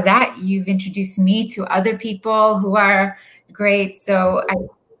top of that, you've introduced me to other people who are great. So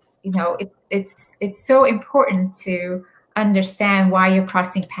it's so important to understand why you're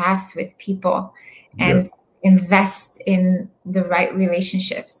crossing paths with people and invest in the right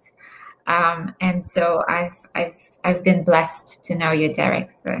relationships. And so I've been blessed to know you,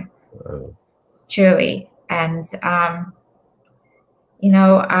 Derrick, for truly. And I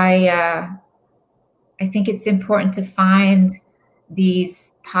think it's important to find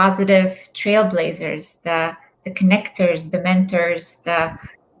these positive trailblazers, the connectors, the mentors, the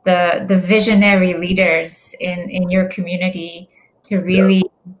visionary leaders in your community, to really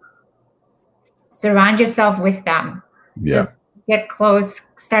surround yourself with them. Just get close,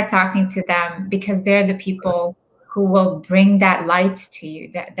 start talking to them, because they're the people who will bring that light to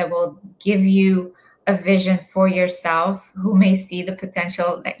you, that will give you a vision for yourself, who may see the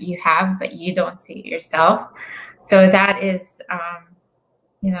potential that you have, but you don't see it yourself. So that is,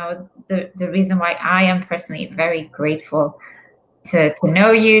 the reason why I am personally very grateful to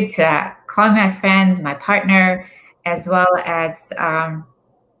know you, to call me my friend, my partner, as well as,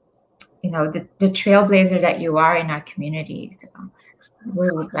 the trailblazer that you are in our community. So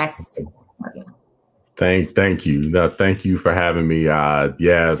we're blessed. Thank you. No, thank you for having me.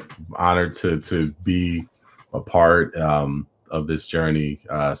 Honored to be a part of this journey.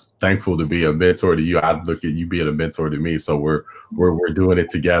 Thankful to be a mentor to you. I look at you being a mentor to me. So we're doing it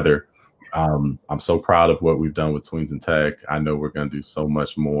together. I'm so proud of what we've done with Tweens and Tech. I know we're going to do so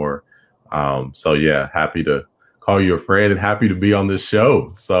much more. Happy to call you a friend and happy to be on this show.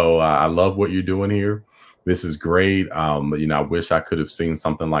 So I love what you're doing here. This is great. I wish I could have seen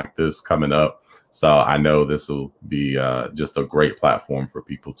something like this coming up. So I know this will be just a great platform for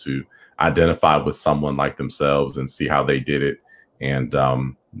people to identify with someone like themselves and see how they did it, and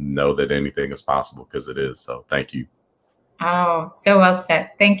know that anything is possible, because it is. So thank you. Oh, so well said.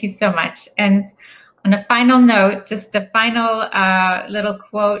 Thank you so much. And on a final note, just a final little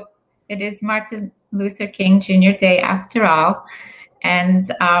quote. It is Martin Luther King Jr. Day after all. And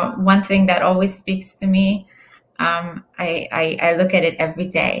one thing that always speaks to me, I look at it every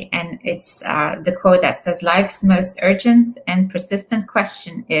day, and it's the quote that says, "Life's most urgent and persistent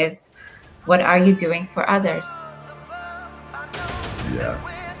question is, what are you doing for others?" Yeah,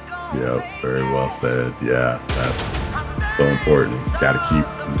 very well said. Yeah, that's so important. Got to keep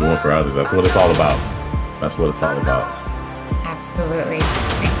doing for others. That's what it's all about. That's what it's all about. Absolutely.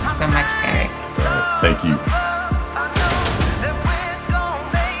 Thank you so much, Derrick. Thank you.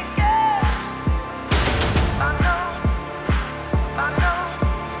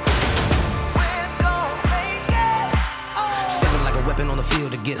 On the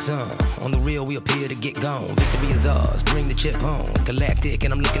field to get some. On the real, we appear to get gone. Victory is ours. Bring the chip home. Galactic,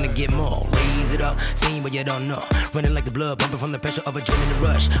 and I'm looking to get more. Raise it up, seeing what you don't know. Running like the blood pumping from the pressure of adrenaline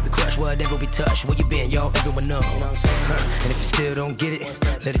rush. We crush whatever we touch. Where you been, yo? Everyone know. And if you still don't get it,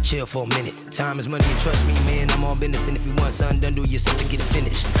 let it chill for a minute. Time is money, and trust me, man, I'm all business. And if you want something done, do yourself to get it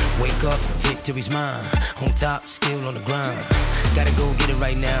finished. Wake up, victory's mine. On top, still on the grind. Gotta go get it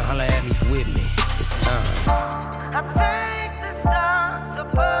right now. Holla at me if you're with me. It's time. Stars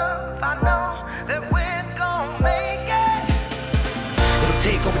above, I know that we're gon' make it. It'll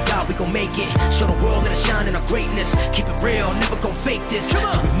take or without, we gon' make it. Show the world that I shine in our greatness. Keep it real, never gon' fake this. Till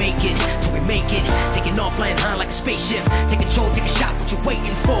we make it, till we make it. Taking off, flying high like a spaceship. Take control, take a shot, what you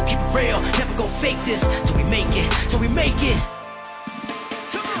waiting for? Keep it real, never gon' fake this. Till we make it, till we make it.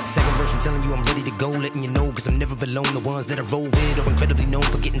 Second verse, I'm telling you I'm ready to go, letting you know, cause I'm never below. The ones that I roll with are incredibly known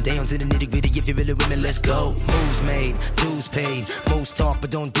for getting down to the nitty gritty. If you really with me, let's go. Moves made, dues paid, most talk but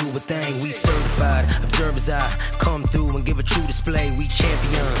don't do a thing. We certified, observers I come through and give a true display. We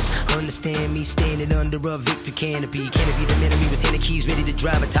champions, understand me standing under a victory canopy. Canopy the enemy was handing keys, ready to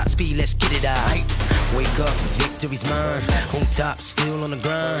drive at top speed, let's get it out. Wake up, victory's mine. On top, still on the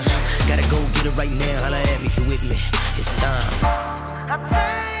grind. Gotta go get it right now, holla at me if you're with me. It's time. I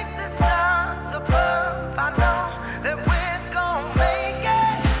think the stars above, I know that we're gon' make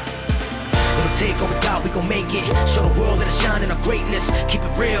it. It'll take or without, we gon' make it. Show the world that I shine in our greatness. Keep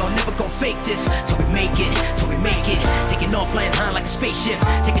it real, never gon' fake this. Till we make it, till we make it. Taking off, flying high like a spaceship.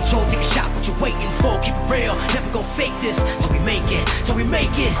 Take control, take a shot, what you waiting for? Keep it real, never gon' fake this. Till we make it, till we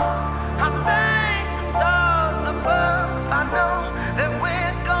make it. I thank the stars above, I know that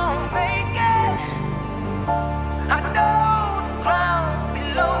we're gon' make it. I know ground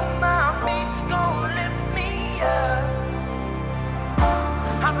below my feet's gonna lift me up.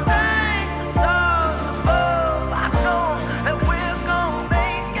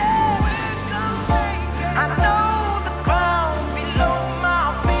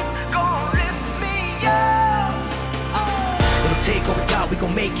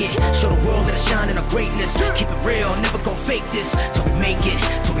 shine in our greatness. Keep it real, never gon' fake this. So we make it,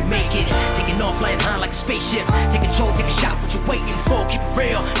 so we make it. Taking off, flying high like a spaceship. Take control, take a shot, what you waiting for? Keep it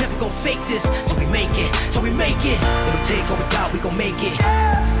real, never gon' fake this. So we make it, so we make it. It'll take all we got, we gon' make it.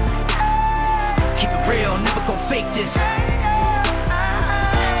 Keep it real, never gon' fake this.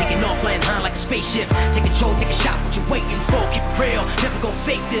 Taking off, flying high like a spaceship. Take control, take a shot, what you waiting for? Keep it real, never gon'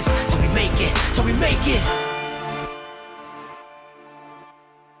 fake this. So we make it, so we make it.